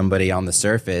cool to somebody on the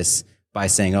surface by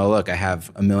saying, oh, look, I have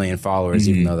 1 million followers,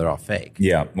 even though they're all fake.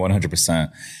 Yeah,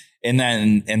 100%. And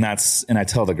I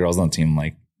tell the girls on the team,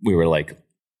 like,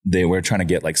 they were trying to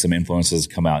get like some influencers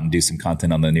to come out and do some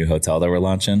content on the new hotel that we're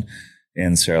launching.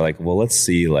 And so they're like, well, let's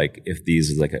see like if these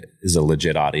is a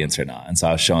legit audience or not. And so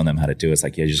I was showing them how to do it. It's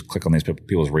like, yeah, you just click on these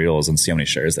people's reels and see how many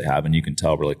shares they have, and you can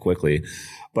tell really quickly.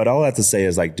 But all that to say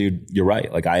is like, dude, you're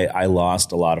right. Like I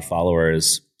lost a lot of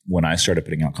followers when I started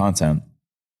putting out content.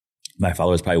 My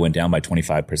followers probably went down by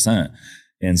 25%.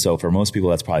 And so for most people,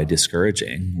 that's probably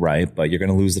discouraging, right? But you're going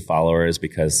to lose the followers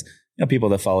because, you know, people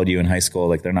that followed you in high school,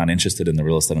 like they're not interested in the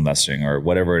real estate investing or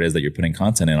whatever it is that you're putting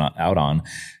content out on.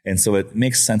 And so it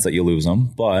makes sense that you lose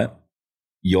them, but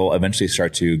you'll eventually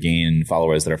start to gain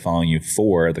followers that are following you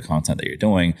for the content that you're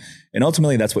doing. And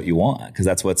ultimately that's what you want, because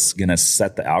that's what's going to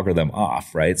set the algorithm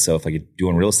off, right? So if like you're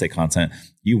doing real estate content,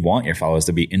 you want your followers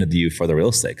to be into you for the real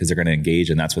estate because they're going to engage,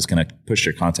 and that's what's going to push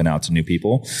your content out to new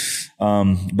people.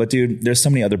 But dude, there's so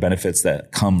many other benefits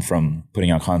that come from putting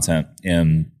out content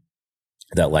in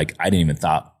that like I didn't even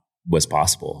thought was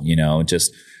possible, you know,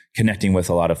 just connecting with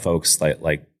a lot of folks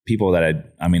like people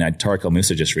that Tariq El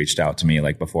Musa just reached out to me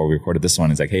like before we recorded this one.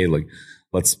 He's like, hey, like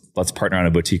let's partner on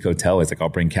a boutique hotel. It's like, I'll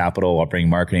bring capital, I'll bring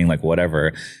marketing, like whatever.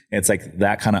 And it's like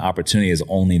that kind of opportunity is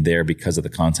only there because of the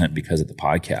content, because of the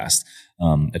podcast.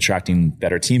 Attracting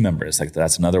better team members, like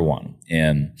that's another one.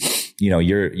 And you know,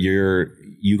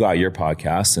 you got your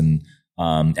podcast, and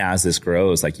as this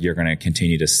grows, like you're going to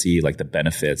continue to see like the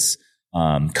benefits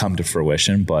come to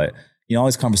fruition. But you know, all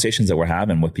these conversations that we're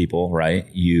having with people, right?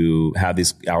 You have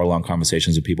these hour-long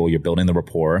conversations with people, you're building the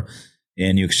rapport,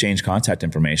 and you exchange contact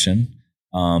information.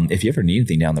 If you ever need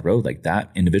anything down the road, like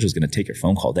that individual is going to take your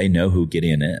phone call. They know who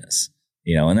Gideon is,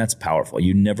 you know, and that's powerful.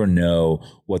 You never know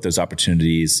what those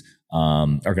opportunities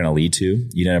are going to lead to.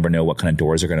 You never know what kind of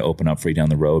doors are going to open up for you down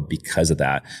the road because of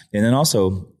that. And then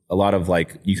also a lot of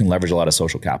like, you can leverage a lot of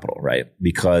social capital, right?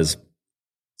 Because,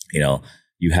 you know,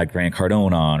 you had Grant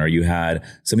Cardone on, or you had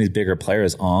some of these bigger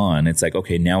players on. It's like,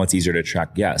 okay, now it's easier to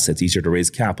attract guests. It's easier to raise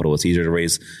capital. It's easier to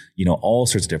raise, you know, all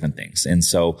sorts of different things. And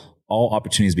so all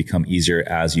opportunities become easier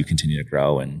as you continue to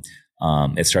grow, and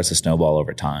it starts to snowball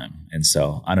over time. And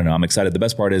so I don't know, I'm excited. The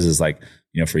best part is like,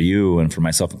 you know, for you and for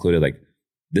myself included, like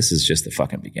this is just the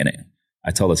fucking beginning.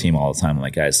 I tell the team all the time, I'm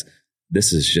like, guys,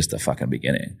 this is just the fucking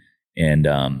beginning. And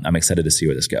I'm excited to see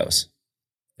where this goes.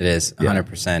 It is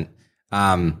 100%.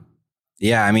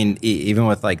 Yeah, I mean, even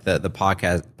with like the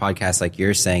podcast, like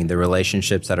you're saying, the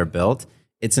relationships that are built,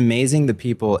 it's amazing the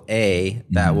people,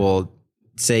 that will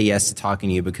say yes to talking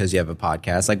to you because you have a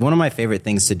podcast. Like one of my favorite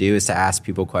things to do is to ask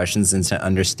people questions and to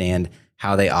understand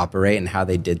how they operate and how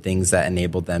they did things that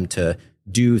enabled them to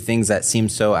do things that seem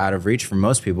so out of reach for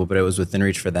most people, but it was within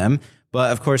reach for them.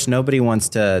 But of course, nobody wants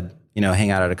to, you know,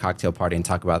 hang out at a cocktail party and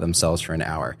talk about themselves for an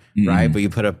hour, right? But you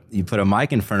put a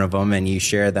mic in front of them and you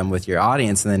share them with your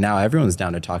audience, and then now everyone's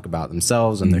down to talk about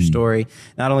themselves and their story.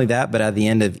 Not only that, but at the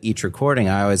end of each recording,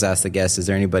 I always ask the guests, is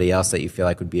there anybody else that you feel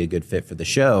like would be a good fit for the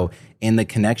show? And the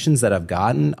connections that I've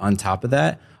gotten on top of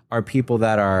that are people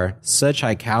that are such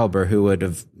high caliber who would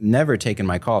have never taken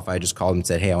my call if I just called them and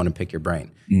said, hey, I want to pick your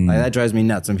brain. Like that drives me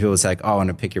nuts when people say, like, oh, I want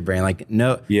to pick your brain. Like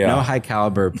no high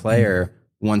caliber player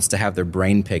wants to have their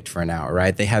brain picked for an hour,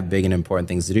 right? They have big and important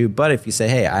things to do. But if you say,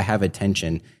 hey, I have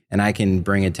attention and I can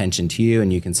bring attention to you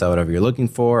and you can sell whatever you're looking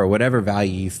for or whatever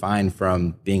value you find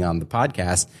from being on the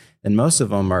podcast, then most of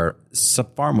them are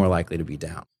far more likely to be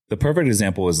down. The perfect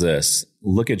example is this.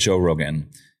 Look at Joe Rogan.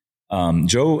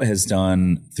 Joe has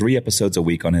done 3 episodes a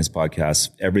week on his podcast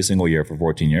every single year for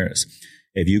 14 years.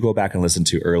 If you go back and listen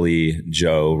to early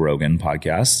Joe Rogan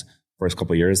podcasts, first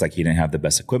couple of years, like he didn't have the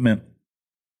best equipment.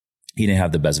 He didn't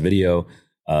have the best video.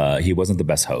 He wasn't the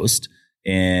best host,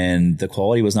 and the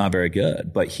quality was not very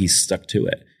good, but he stuck to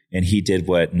it. And he did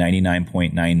what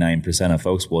 99.99% of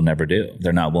folks will never do.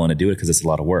 They're not willing to do it because it's a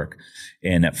lot of work.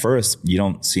 And at first, you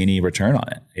don't see any return on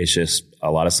it. It's just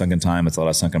a lot of sunken time. It's a lot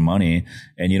of sunken money,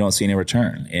 and you don't see any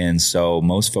return. And so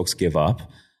most folks give up.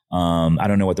 I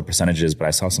don't know what the percentage is, but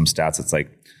I saw some stats. It's like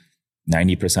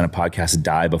 90% of podcasts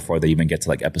die before they even get to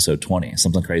like episode 20,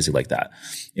 something crazy like that.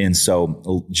 And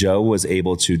so Joe was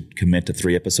able to commit to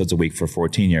 3 episodes a week for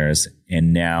 14 years.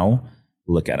 And now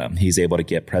look at him. He's able to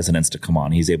get presidents to come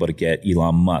on. He's able to get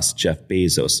Elon Musk, Jeff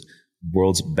Bezos,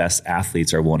 world's best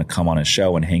athletes are willing to come on his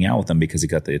show and hang out with him because he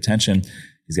got the attention.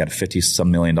 He's got a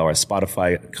 $50-some million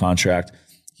Spotify contract.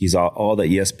 He's all the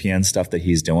ESPN stuff that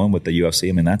he's doing with the UFC.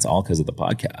 I mean, that's all because of the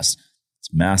podcast.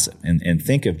 It's massive. And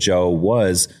think if Joe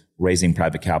was raising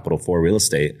private capital for real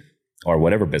estate or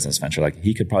whatever business venture. Like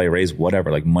he could probably raise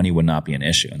whatever, like money would not be an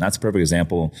issue. And that's a perfect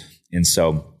example.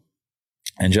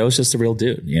 And Joe's just a real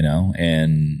dude,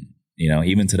 and,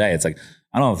 even today it's like,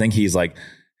 I don't think he's like,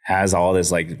 has all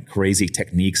this like crazy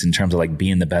techniques in terms of like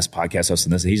being the best podcast host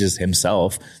and this. He's just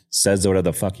himself, says whatever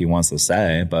the fuck he wants to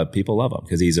say, but people love him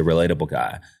because he's a relatable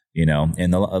guy,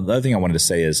 And the other thing I wanted to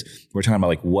say is we're talking about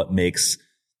like what makes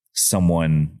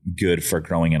someone good for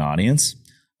growing an audience.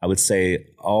 I would say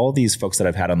all these folks that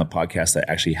I've had on the podcast that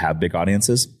actually have big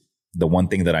audiences, the one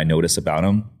thing that I notice about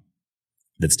them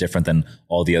that's different than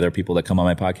all the other people that come on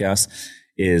my podcast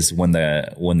is when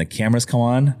the cameras come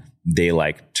on, they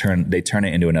turn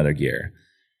it into another gear.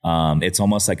 It's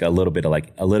almost like a little bit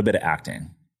of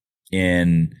acting,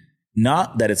 and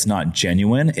not that it's not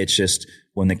genuine. It's just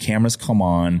when the cameras come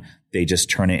on, they just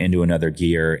turn it into another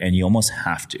gear, and you almost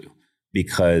have to,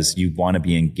 because you want to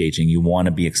be engaging, you want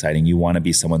to be exciting, you want to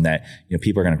be someone that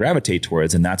people are going to gravitate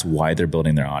towards, and that's why they're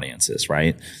building their audiences,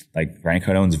 right? Like Grant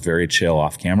Cardone's very chill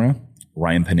off camera.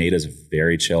 Ryan Pineda's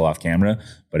very chill off camera,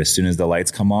 but as soon as the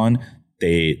lights come on,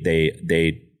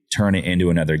 they turn it into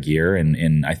another gear.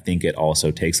 And I think it also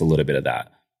takes a little bit of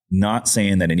that. Not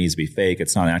saying that it needs to be fake.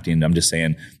 It's not acting. I'm just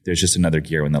saying there's just another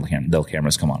gear when the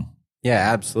cameras come on.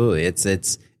 Yeah, absolutely.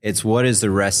 It's what is the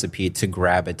recipe to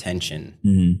grab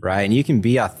attention, right? And you can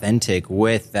be authentic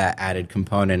with that added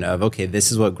component of, okay,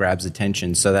 this is what grabs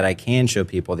attention so that I can show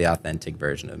people the authentic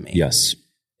version of me. Yes.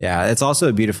 Yeah, it's also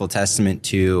a beautiful testament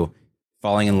to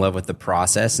falling in love with the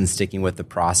process and sticking with the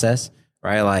process,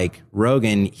 right? Like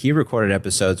Rogan, he recorded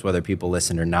episodes whether people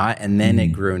listened or not, and then it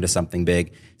grew into something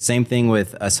big. Same thing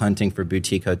with us hunting for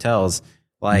boutique hotels.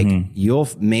 Like you'll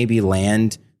maybe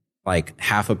land like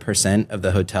 0.5% of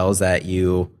the hotels that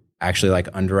you actually like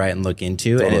underwrite and look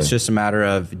into. Totally. And it's just a matter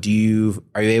of, are you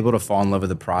able to fall in love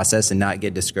with the process and not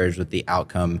get discouraged with the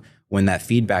outcome when that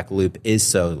feedback loop is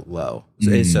so low,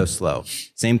 is so slow.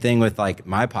 Same thing with like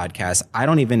my podcast.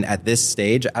 At this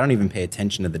stage, I don't even pay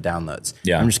attention to the downloads.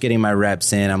 Yeah. I'm just getting my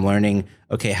reps in. I'm learning,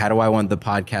 okay, how do I want the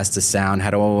podcast to sound?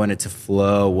 How do I want it to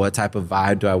flow? What type of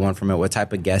vibe do I want from it? What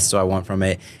type of guests do I want from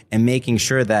it? And making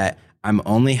sure that I'm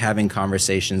only having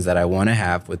conversations that I want to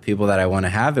have with people that I want to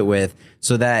have it with,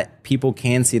 so that people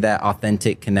can see that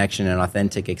authentic connection and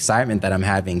authentic excitement that I'm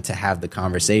having to have the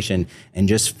conversation, and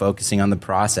just focusing on the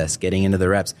process, getting into the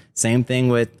reps. Same thing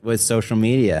with social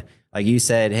media. Like you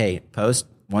said, hey, post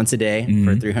once a day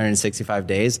for 365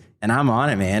 days, and I'm on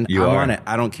it, man. I'm on it.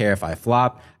 I don't care if I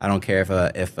flop. I don't care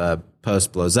if a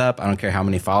post blows up. I don't care how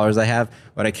many followers I have.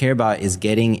 What I care about is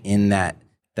getting in that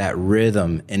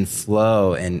rhythm and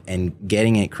flow and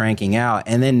getting it cranking out.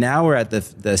 And then now we're at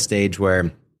the stage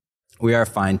where we are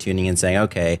fine tuning and saying,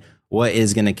 okay, what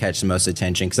is going to catch the most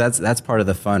attention? Because that's part of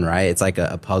the fun, right? It's like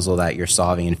a puzzle that you're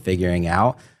solving and figuring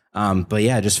out. But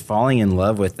yeah, just falling in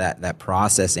love with that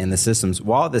process and the systems,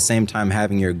 while at the same time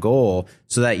having your goal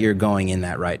so that you're going in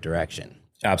that right direction.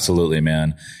 Absolutely,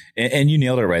 man. And you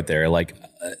nailed it right there. Like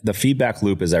the feedback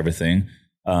loop is everything.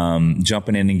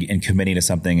 Jumping in and committing to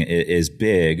something is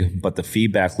big, but the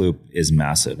feedback loop is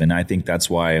massive. And I think that's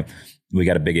why we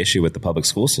got a big issue with the public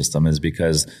school system, is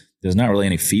because there's not really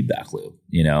any feedback loop.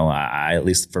 I at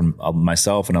least for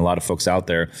myself and a lot of folks out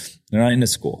there, they're not into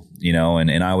school,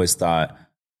 and I always thought,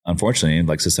 unfortunately,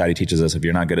 like society teaches us, if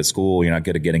you're not good at school, you're not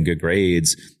good at getting good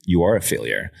grades, you are a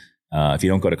failure. If you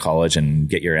don't go to college and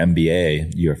get your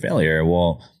MBA, you're a failure.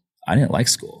 Well, I didn't like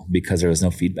school because there was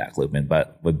no feedback loop.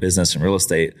 But with business and real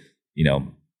estate, you're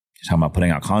talking about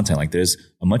putting out content, like there's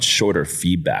a much shorter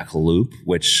feedback loop,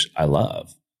 which I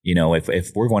love.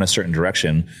 If we're going a certain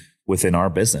direction within our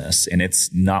business and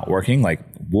it's not working, like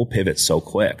we'll pivot so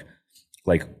quick.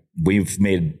 Like we've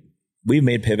made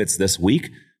pivots this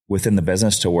week within the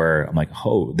business to where I'm like,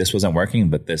 oh, this wasn't working,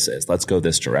 but this is, let's go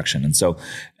this direction. And so,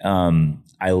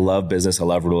 I love business. I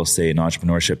love real estate and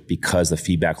entrepreneurship because the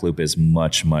feedback loop is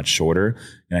much, much shorter.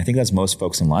 And I think that's most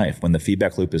folks in life. When the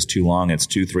feedback loop is too long, it's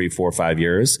 2, 3, 4, 5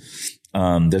 years.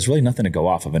 There's really nothing to go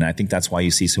off of. And I think that's why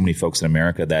you see so many folks in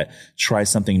America that try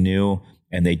something new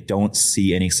and they don't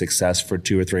see any success for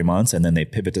 2 or 3 months. And then they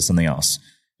pivot to something else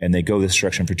and they go this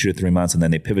direction for 2 to 3 months. And then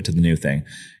they pivot to the new thing.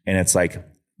 And it's like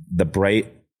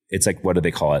it's like, what do they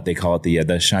call it? They call it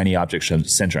the shiny object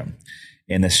syndrome.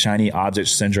 And the shiny object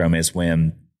syndrome is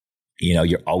when,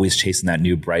 you're always chasing that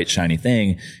new bright, shiny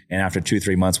thing. And after 2,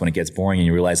 3 months, when it gets boring and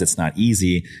you realize it's not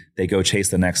easy, they go chase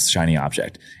the next shiny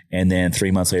object. And then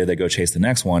 3 months later, they go chase the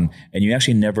next one. And you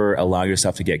actually never allow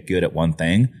yourself to get good at one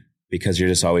thing because you're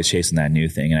just always chasing that new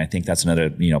thing. And I think that's another,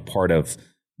 part of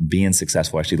being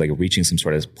successful, actually like reaching some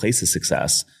sort of place of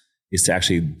success, is to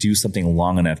actually do something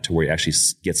long enough to where you actually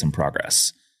get some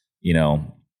progress.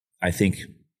 I think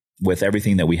with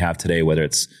everything that we have today, whether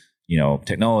it's,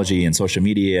 technology and social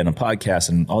media and a podcast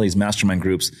and all these mastermind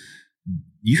groups,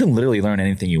 you can literally learn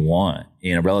anything you want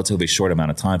in a relatively short amount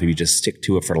of time if you just stick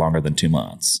to it for longer than 2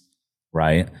 months,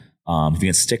 right? If you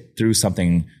can stick through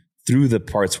something, through the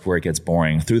parts where it gets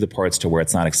boring, through the parts to where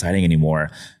it's not exciting anymore,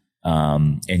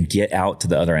 and get out to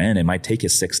the other end, it might take you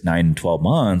 6, 9, 12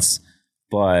 months,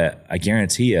 but I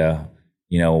guarantee you,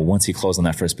 once you close on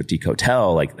that first boutique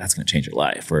hotel, like that's going to change your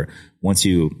life. Or once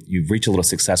you reach a little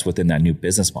success within that new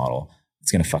business model,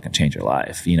 it's going to fucking change your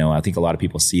life. I think a lot of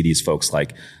people see these folks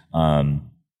like,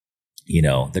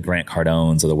 the Grant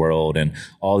Cardones of the world and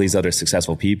all these other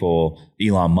successful people,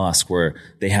 Elon Musk, where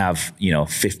they have,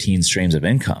 15 streams of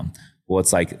income. Well,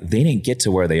 it's like they didn't get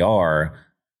to where they are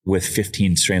with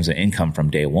 15 streams of income from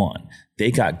day one. They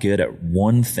got good at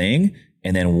one thing.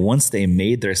 And then once they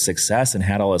made their success and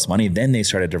had all this money, then they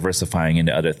started diversifying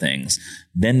into other things.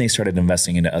 Then they started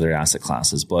investing into other asset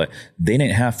classes. But they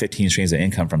didn't have 15 streams of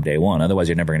income from day one. Otherwise,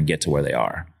 you're never going to get to where they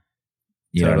are.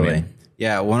 You know what I mean?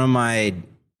 Yeah. One of my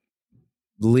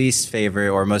least favorite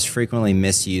or most frequently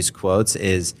misused quotes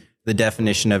is the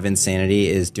definition of insanity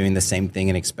is doing the same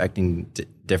thing and expecting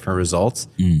different results.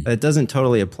 But it doesn't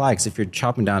totally apply, because if you're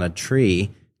chopping down a tree,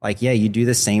 like, yeah, you do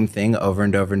the same thing over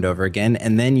and over and over again,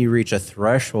 and then you reach a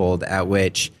threshold at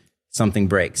which something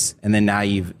breaks, and then now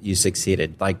you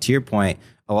succeeded. Like, to your point,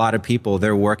 a lot of people,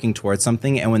 they're working towards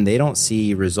something, and when they don't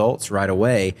see results right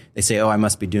away, they say, oh, I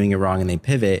must be doing it wrong, and they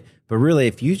pivot. But really,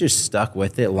 if you just stuck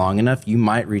with it long enough, you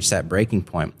might reach that breaking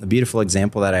point. A beautiful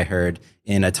example that I heard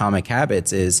in Atomic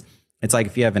Habits is, it's like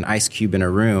if you have an ice cube in a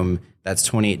room that's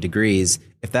 28 degrees,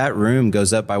 if that room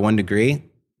goes up by 1 degree,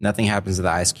 nothing happens to the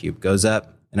ice cube. Goes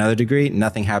up another degree,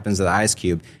 nothing happens to the ice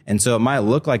cube. And so it might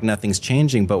look like nothing's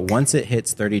changing, but once it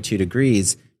hits 32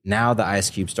 degrees, now the ice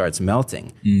cube starts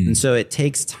melting. And so it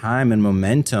takes time and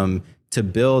momentum to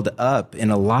build up in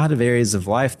a lot of areas of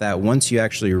life, that once you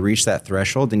actually reach that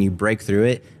threshold and you break through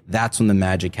it, that's when the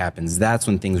magic happens. That's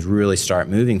when things really start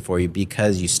moving for you,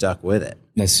 because you stuck with it.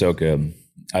 That's so good.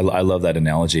 I love that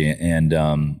analogy. And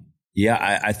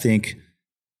I think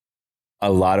a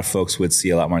lot of folks would see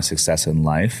a lot more success in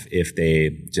life if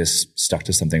they just stuck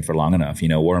to something for long enough.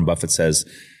 Warren Buffett says,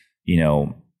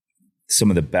 some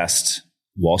of the best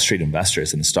Wall Street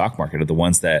investors in the stock market are the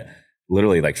ones that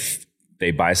literally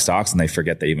they buy stocks and they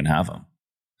forget they even have them,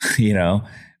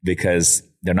 because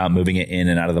they're not moving it in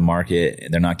and out of the market.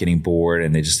 They're not getting bored,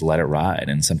 and they just let it ride.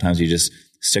 And sometimes you just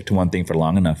stick to one thing for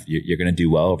long enough, you're going to do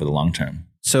well over the long term.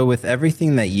 So with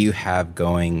everything that you have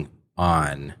going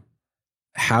on,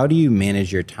 how do you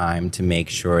manage your time to make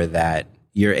sure that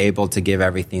you're able to give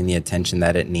everything the attention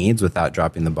that it needs without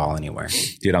dropping the ball anywhere?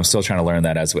 Dude, I'm still trying to learn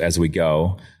that as we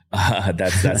go.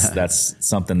 That's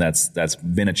something that's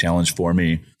been a challenge for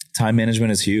me. Time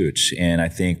management is huge, and I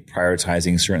think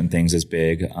prioritizing certain things is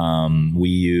big. We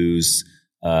use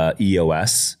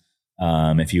EOS.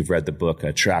 If you've read the book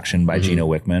Traction by Gino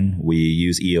Wickman, we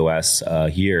use EOS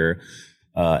here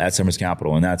at Summers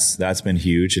Capital, and that's been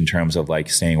huge in terms of like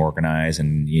staying organized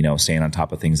and staying on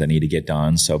top of things that need to get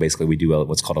done. So basically, we do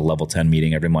what's called a level 10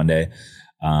 meeting every Monday,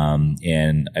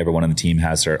 and everyone on the team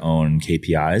has their own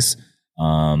KPIs,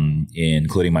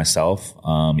 including myself.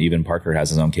 Even Parker has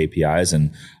his own KPIs,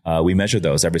 and we measure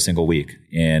those every single week.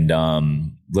 And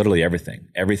literally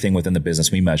everything within the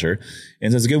business we measure,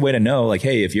 and so it's a good way to know, like,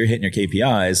 hey, if you're hitting your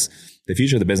KPIs, the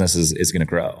future of the business is going to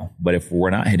grow. But if we're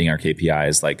not hitting our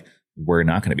KPIs, like, we're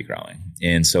not going to be growing.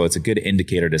 And so it's a good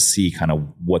indicator to see kind of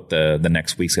what the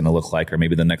next week's going to look like, or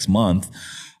maybe the next month.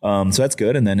 So that's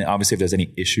good. And then obviously if there's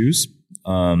any issues,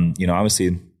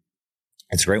 obviously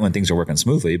it's great when things are working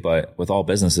smoothly, but with all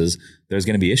businesses, there's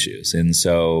going to be issues. And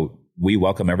so we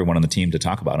welcome everyone on the team to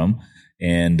talk about them.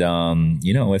 And,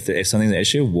 if something's an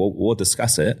issue, we'll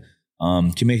discuss it.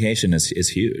 Communication is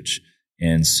huge.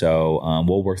 And so,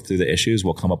 we'll work through the issues.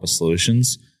 We'll come up with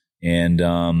solutions. And,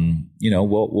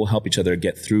 we'll help each other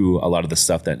get through a lot of the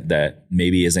stuff that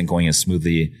maybe isn't going as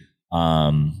smoothly,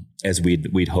 as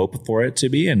we'd hope for it to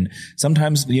be. And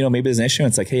sometimes, maybe there's an issue. And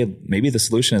it's like, hey, maybe the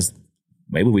solution is,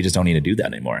 maybe we just don't need to do that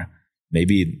anymore.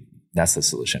 Maybe that's the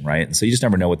solution, right? And so you just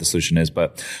never know what the solution is.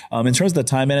 But, in terms of the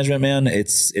time management, man,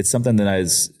 it's something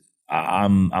that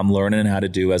I'm learning how to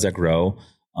do as I grow.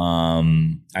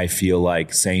 I feel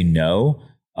like saying no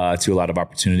to a lot of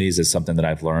opportunities is something that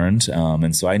I've learned.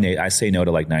 And so I say no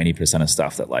to like 90% of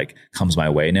stuff that like comes my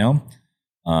way now.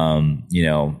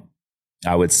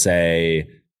 I would say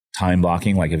time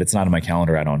blocking, like if it's not in my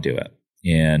calendar, I don't do it.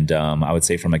 And I would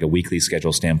say from like a weekly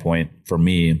schedule standpoint, for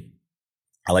me,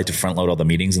 I like to front load all the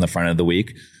meetings in the front of the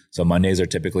week. So Mondays are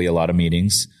typically a lot of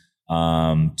meetings.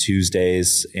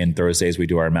 Tuesdays and Thursdays, we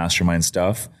do our mastermind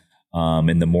stuff.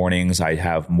 In the mornings, I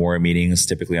have more meetings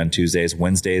typically on Tuesdays.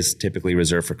 Wednesdays typically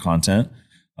reserved for content.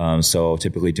 So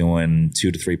typically doing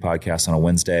 2 to 3 podcasts on a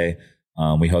Wednesday.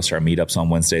 We host our meetups on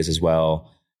Wednesdays as well.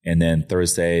 And then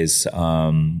Thursdays,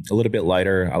 a little bit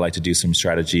lighter. I like to do some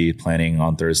strategy planning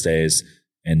on Thursdays.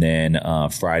 And then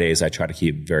Fridays, I try to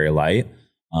keep very light.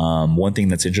 One thing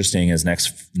that's interesting is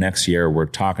next year, we're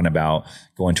talking about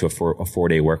going to a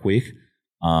 4-day work week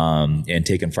and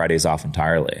taking Fridays off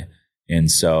entirely. And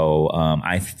so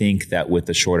I think that with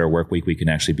the shorter work week, we can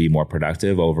actually be more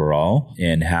productive overall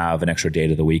and have an extra day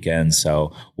to the weekend.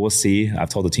 So we'll see. I've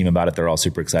told the team about it. They're all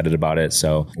super excited about it.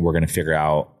 So we're going to figure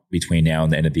out between now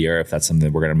and the end of the year if that's something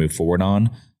that we're going to move forward on.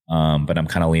 But I'm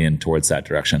kind of leaning towards that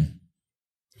direction.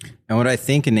 And what I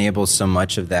think enables so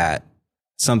much of that,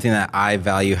 something that I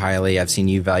value highly, I've seen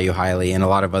you value highly, and a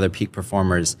lot of other peak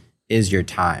performers, is your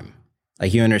time.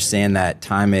 Like, you understand that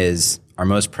time is our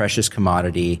most precious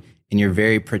commodity, and you're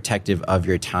very protective of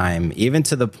your time, even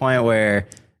to the point where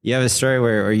you have a story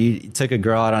where you took a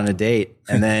girl out on a date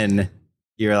and then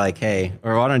you're like, hey,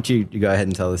 or why don't you go ahead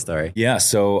and tell the story? Yeah.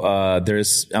 So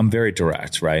I'm very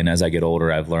direct, right? And as I get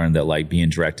older, I've learned that like being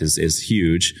direct is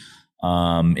huge.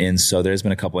 And so there's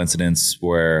been a couple incidents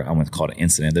where I wouldn't call it an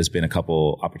incident. There's been a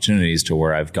couple opportunities to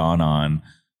where I've gone on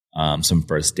some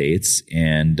first dates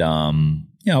and,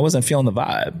 I wasn't feeling the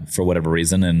vibe for whatever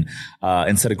reason. And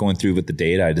instead of going through with the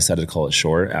date, I decided to call it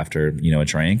short after, a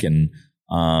drink and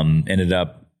ended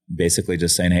up basically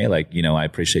just saying, hey, I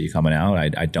appreciate you coming out.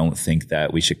 I don't think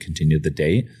that we should continue the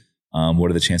date.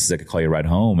 What are the chances I could call you right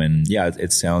home? And yeah,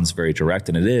 it sounds very direct,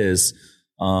 and it is.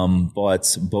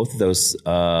 But both of those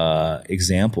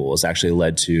examples actually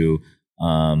led to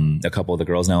a couple of the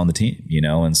girls now on the team,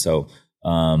 and so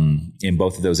in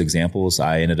both of those examples,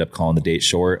 I ended up calling the date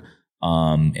short.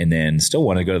 And then still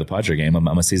wanted to go to the Padre game. I'm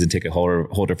a season ticket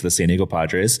holder for the San Diego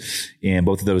Padres. And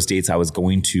both of those dates, I was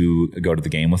going to go to the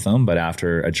game with them. But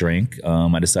after a drink,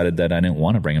 I decided that I didn't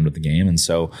want to bring them to the game. And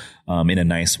so in a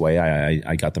nice way,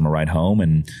 I got them a ride home.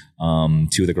 And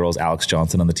 2 of the girls, Alex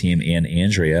Johnson on the team and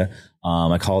Andrea,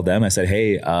 I called them. I said,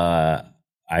 hey, I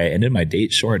ended my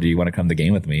date short. Do you want to come to the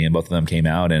game with me? And both of them came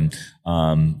out. And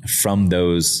from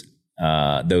those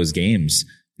games,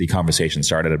 the conversation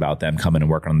started about them coming and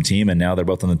working on the team, and now they're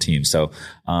both on the team. So,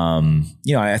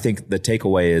 I think the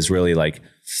takeaway is really like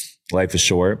life is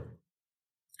short.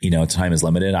 Time is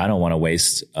limited. I don't want to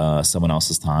waste someone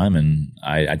else's time, and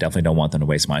I definitely don't want them to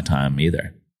waste my time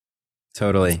either.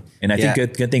 Totally. And I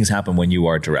think good things happen when you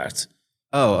are direct.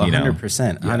 Oh,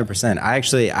 100%, 100%.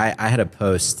 I had a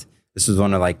post. This was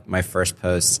one of like my first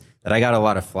posts that I got a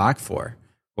lot of flack for.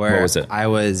 Where what was it?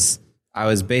 I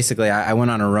was basically, I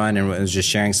went on a run and was just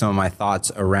sharing some of my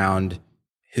thoughts around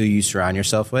who you surround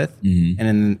yourself with. Mm-hmm.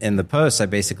 And in the post, I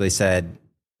basically said,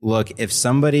 look, if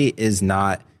somebody is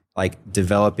not like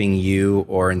developing you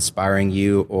or inspiring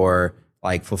you or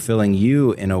like fulfilling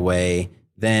you in a way,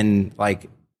 then like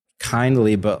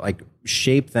kindly, but like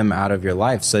shape them out of your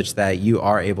life such that you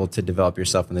are able to develop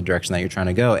yourself in the direction that you're trying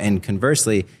to go. And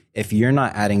conversely, if you're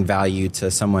not adding value to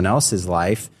someone else's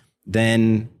life,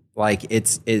 then like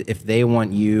if they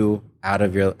want you out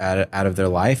of their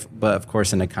life, but of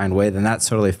course in a kind way, then that's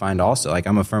totally fine also. Like,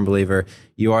 I'm a firm believer,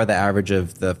 you are the average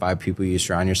of the 5 people you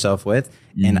surround yourself with.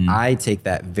 Mm-hmm. And I take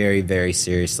that very, very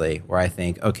seriously, where I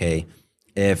think, okay,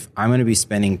 if I'm going to be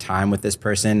spending time with this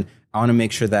person, I want to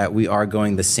make sure that we are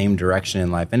going the same direction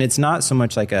in life. And it's not so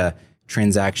much like a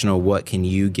transactional, what can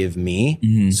you give me,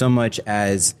 mm-hmm. so much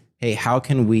as, hey, how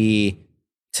can we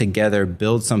together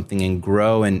build something and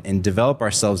grow and develop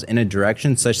ourselves in a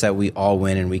direction such that we all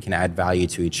win and we can add value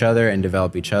to each other and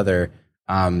develop each other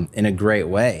in a great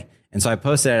way. And so I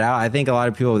posted it out. I think a lot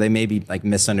of people, they maybe like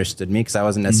misunderstood me because I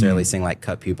wasn't necessarily saying like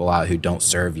cut people out who don't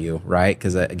serve you, right?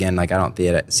 Because again, like I don't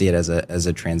see it as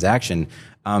a transaction,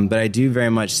 but I do very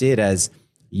much see it as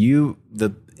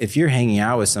if you're hanging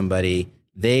out with somebody,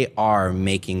 they are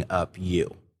making up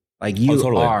you. Like you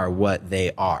totally are what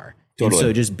they are. Totally. And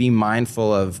so just be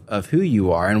mindful of who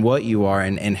you are and what you are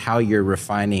and how you're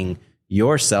refining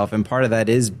yourself. And part of that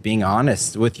is being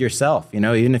honest with yourself.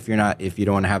 Even if you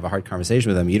don't want to have a hard conversation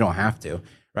with them, you don't have to,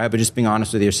 right? But just being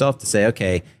honest with yourself to say,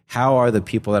 okay, how are the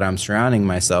people that I'm surrounding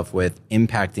myself with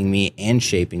impacting me and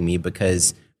shaping me,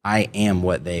 because I am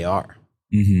what they are.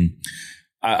 Mm-hmm.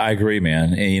 I agree,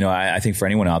 man. And, I think for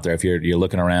anyone out there, if you're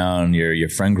looking around your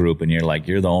friend group and you're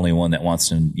the only one that wants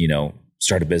to,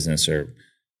 start a business or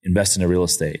invest into real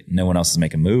estate, no one else is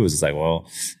making moves. It's like, well,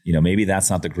 maybe that's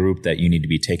not the group that you need to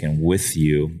be taking with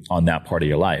you on that part of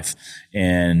your life.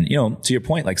 And, to your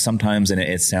point, like sometimes, and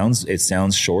it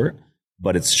sounds short,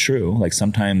 but it's true. Like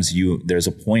sometimes there's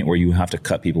a point where you have to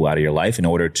cut people out of your life in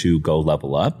order to go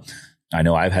level up. I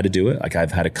know I've had to do it. Like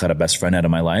I've had to cut a best friend out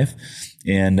of my life.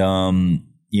 And,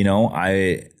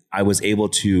 I was able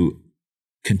to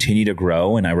continue to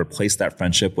grow, and I replaced that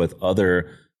friendship with other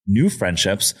new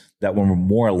friendships that were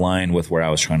more aligned with where I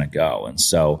was trying to go. And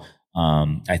so,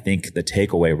 I think the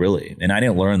takeaway really, and I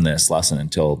didn't learn this lesson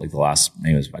until like the last,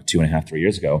 maybe it was about 2.5, 3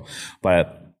 years ago,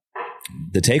 but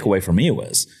the takeaway for me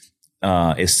was,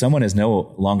 if someone is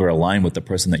no longer aligned with the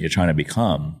person that you're trying to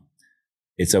become,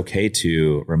 it's okay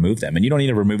to remove them. And you don't need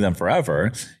to remove them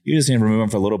forever. You just need to remove them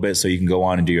for a little bit so you can go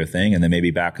on and do your thing. And then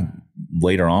maybe back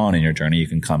later on in your journey, you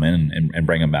can come in and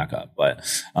bring them back up. But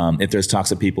if there's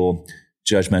toxic people,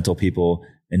 judgmental people,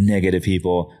 and negative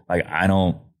people, like I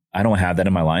don't have that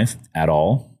in my life at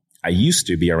all. I used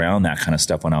to be around that kind of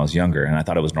stuff when I was younger, and I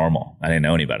thought it was normal. I didn't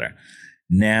know any better.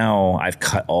 Now I've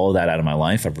cut all that out of my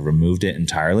life. I've removed it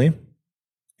entirely.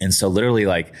 And so literally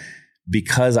like,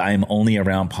 because I'm only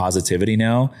around positivity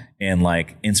now and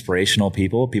like inspirational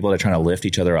people that are trying to lift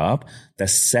each other up, the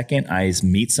second I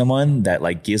meet someone that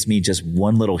like gives me just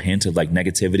one little hint of like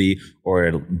negativity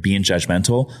or being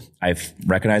judgmental, I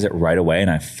recognize it right away. And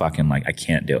I fucking like, I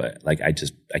can't do it. Like I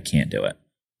can't do it.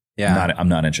 Yeah. I'm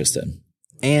not interested.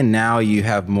 And now you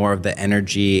have more of the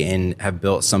energy and have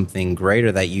built something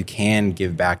greater that you can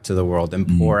give back to the world and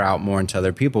pour out more into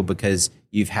other people because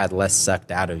you've had less sucked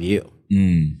out of you.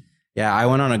 Yeah, I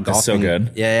went on a golfing. That's so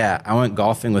good. Yeah. I went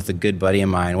golfing with a good buddy of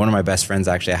mine. One of my best friends,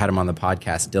 actually. I had him on the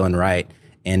podcast, Dylan Wright.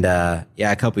 And a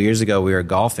couple years ago, we were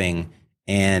golfing,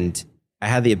 and I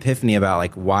had the epiphany about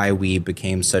like why we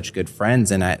became such good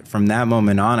friends. And from that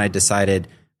moment on, I decided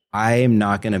I'm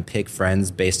not going to pick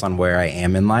friends based on where I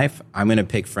am in life. I'm going to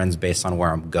pick friends based on where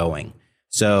I'm going.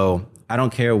 So I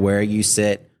don't care where you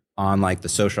sit on like the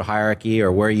social hierarchy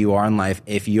or where you are in life.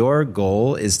 If your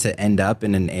goal is to end up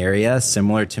in an area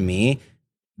similar to me,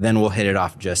 then we'll hit it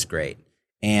off just great.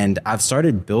 And I've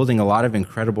started building a lot of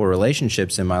incredible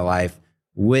relationships in my life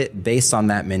based on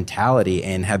that mentality,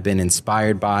 and have been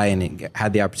inspired by and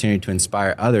had the opportunity to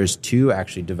inspire others to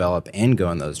actually develop and go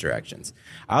in those directions.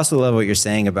 I also love what you're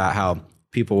saying about how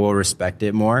people will respect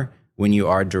it more when you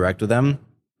are direct with them.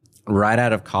 Right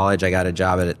out of college, I got a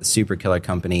job at a super killer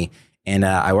company. And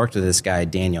I worked with this guy,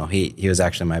 Daniel. He was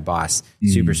actually my boss,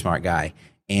 super smart guy.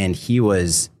 And he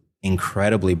was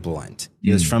incredibly blunt.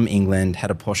 He was from England, had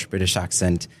a posh British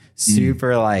accent,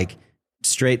 super like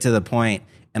straight to the point.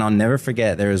 And I'll never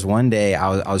forget, there was one day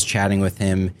I was chatting with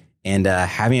him and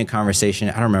having a conversation.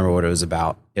 I don't remember what it was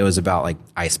about. It was about like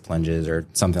ice plunges or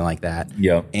something like that.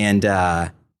 Yeah. And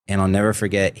I'll never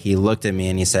forget, he looked at me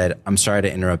and he said, "I'm sorry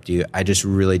to interrupt you. I just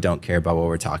really don't care about what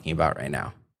we're talking about right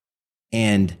now."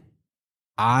 And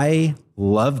I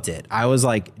loved it. I was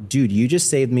like, dude, you just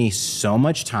saved me so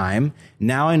much time.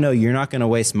 Now I know you're not going to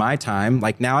waste my time.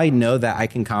 Like now I know that I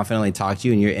can confidently talk to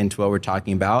you and you're into what we're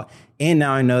talking about. And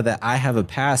now I know that I have a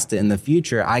past in the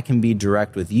future. I can be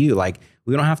direct with you. Like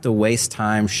we don't have to waste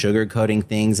time sugarcoating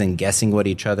things and guessing what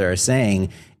each other are saying.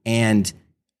 And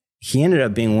he ended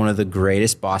up being one of the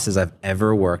greatest bosses I've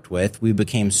ever worked with. We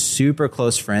became super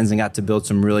close friends and got to build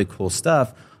some really cool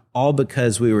stuff, all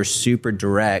because we were super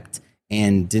direct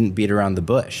and didn't beat around the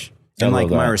bush. And like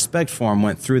my respect for him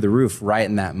went through the roof right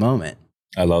in that moment.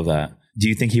 I love that. Do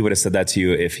you think he would have said that to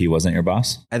you if he wasn't your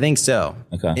boss? I think so.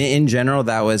 Okay. In general,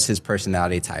 that was his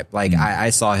personality type. Like I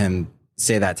saw him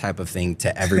say that type of thing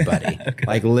to everybody. Okay.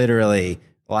 Like literally,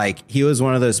 like he was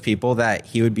one of those people that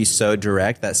he would be so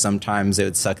direct that sometimes it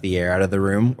would suck the air out of the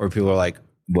room where people are like,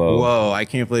 Whoa, I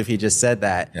can't believe he just said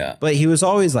that. Yeah. But he was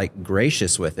always like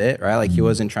gracious with it, right? Like he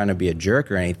wasn't trying to be a jerk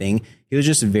or anything. He was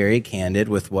just very candid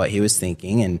with what he was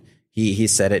thinking, and he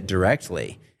said it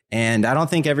directly. And I don't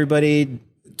think everybody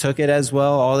took it as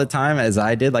well all the time as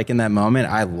I did. Like in that moment,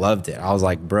 I loved it. I was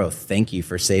like, bro, thank you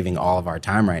for saving all of our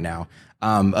time right now.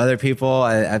 Other people,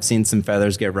 I've seen some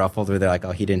feathers get ruffled where they're like,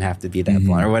 oh, he didn't have to be that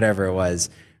blunt or whatever it was,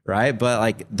 right? But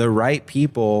like the right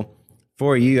people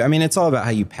for you, I mean, it's all about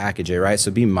how you package it, right?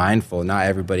 So be mindful. Not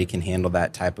everybody can handle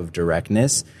that type of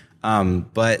directness.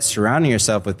 But surrounding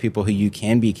yourself with people who you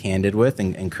can be candid with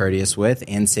and courteous with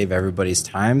and save everybody's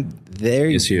time,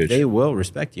 they will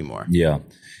respect you more. Yeah.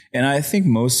 And I think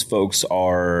most folks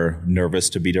are nervous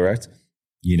to be direct,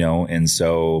 you know? And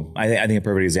so I think a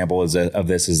perfect example of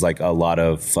this is like a lot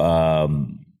of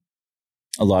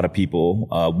people,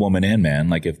 woman and man,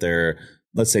 like if they're,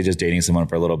 let's say, just dating someone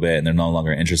for a little bit and they're no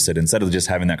longer interested, instead of just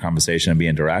having that conversation and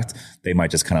being direct, they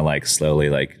might just kind of like slowly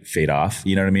like fade off.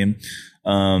 You know what I mean?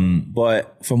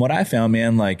 But from what I found,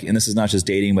 man, like, and this is not just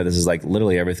dating, but this is like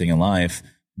literally everything in life,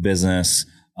 business,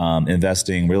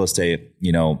 investing, real estate,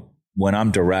 you know, when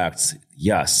I'm direct,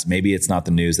 yes, maybe it's not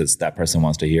the news that person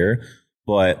wants to hear,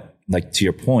 but like to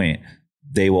your point,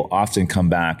 they will often come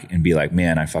back and be like,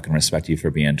 man, I fucking respect you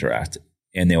for being direct.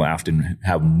 And they will often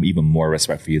have even more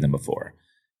respect for you than before.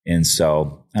 And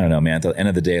so, I don't know, man, at the end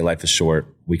of the day, life is short.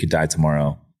 We could die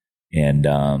tomorrow. And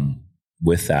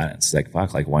with that, it's like,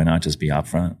 fuck, like, why not just be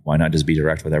upfront? Why not just be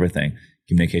direct with everything?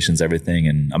 Communication's everything.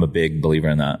 And I'm a big believer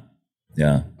in that.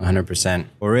 Yeah. 100%.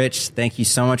 Well, Rich, thank you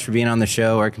so much for being on the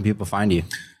show. Where can people find you?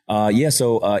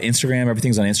 So Instagram,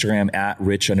 everything's on Instagram at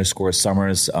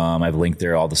Rich_Summers. I've linked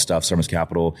there, all the stuff, Summers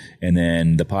Capital. And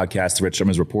then the podcast, The Rich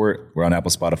Summers Report, we're on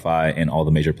Apple, Spotify, and all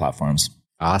the major platforms.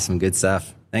 Awesome. Good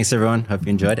stuff. Thanks, everyone. Hope you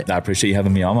enjoyed it. I appreciate you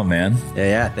having me on, my man.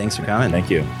 Yeah. Thanks for coming. Thank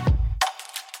you.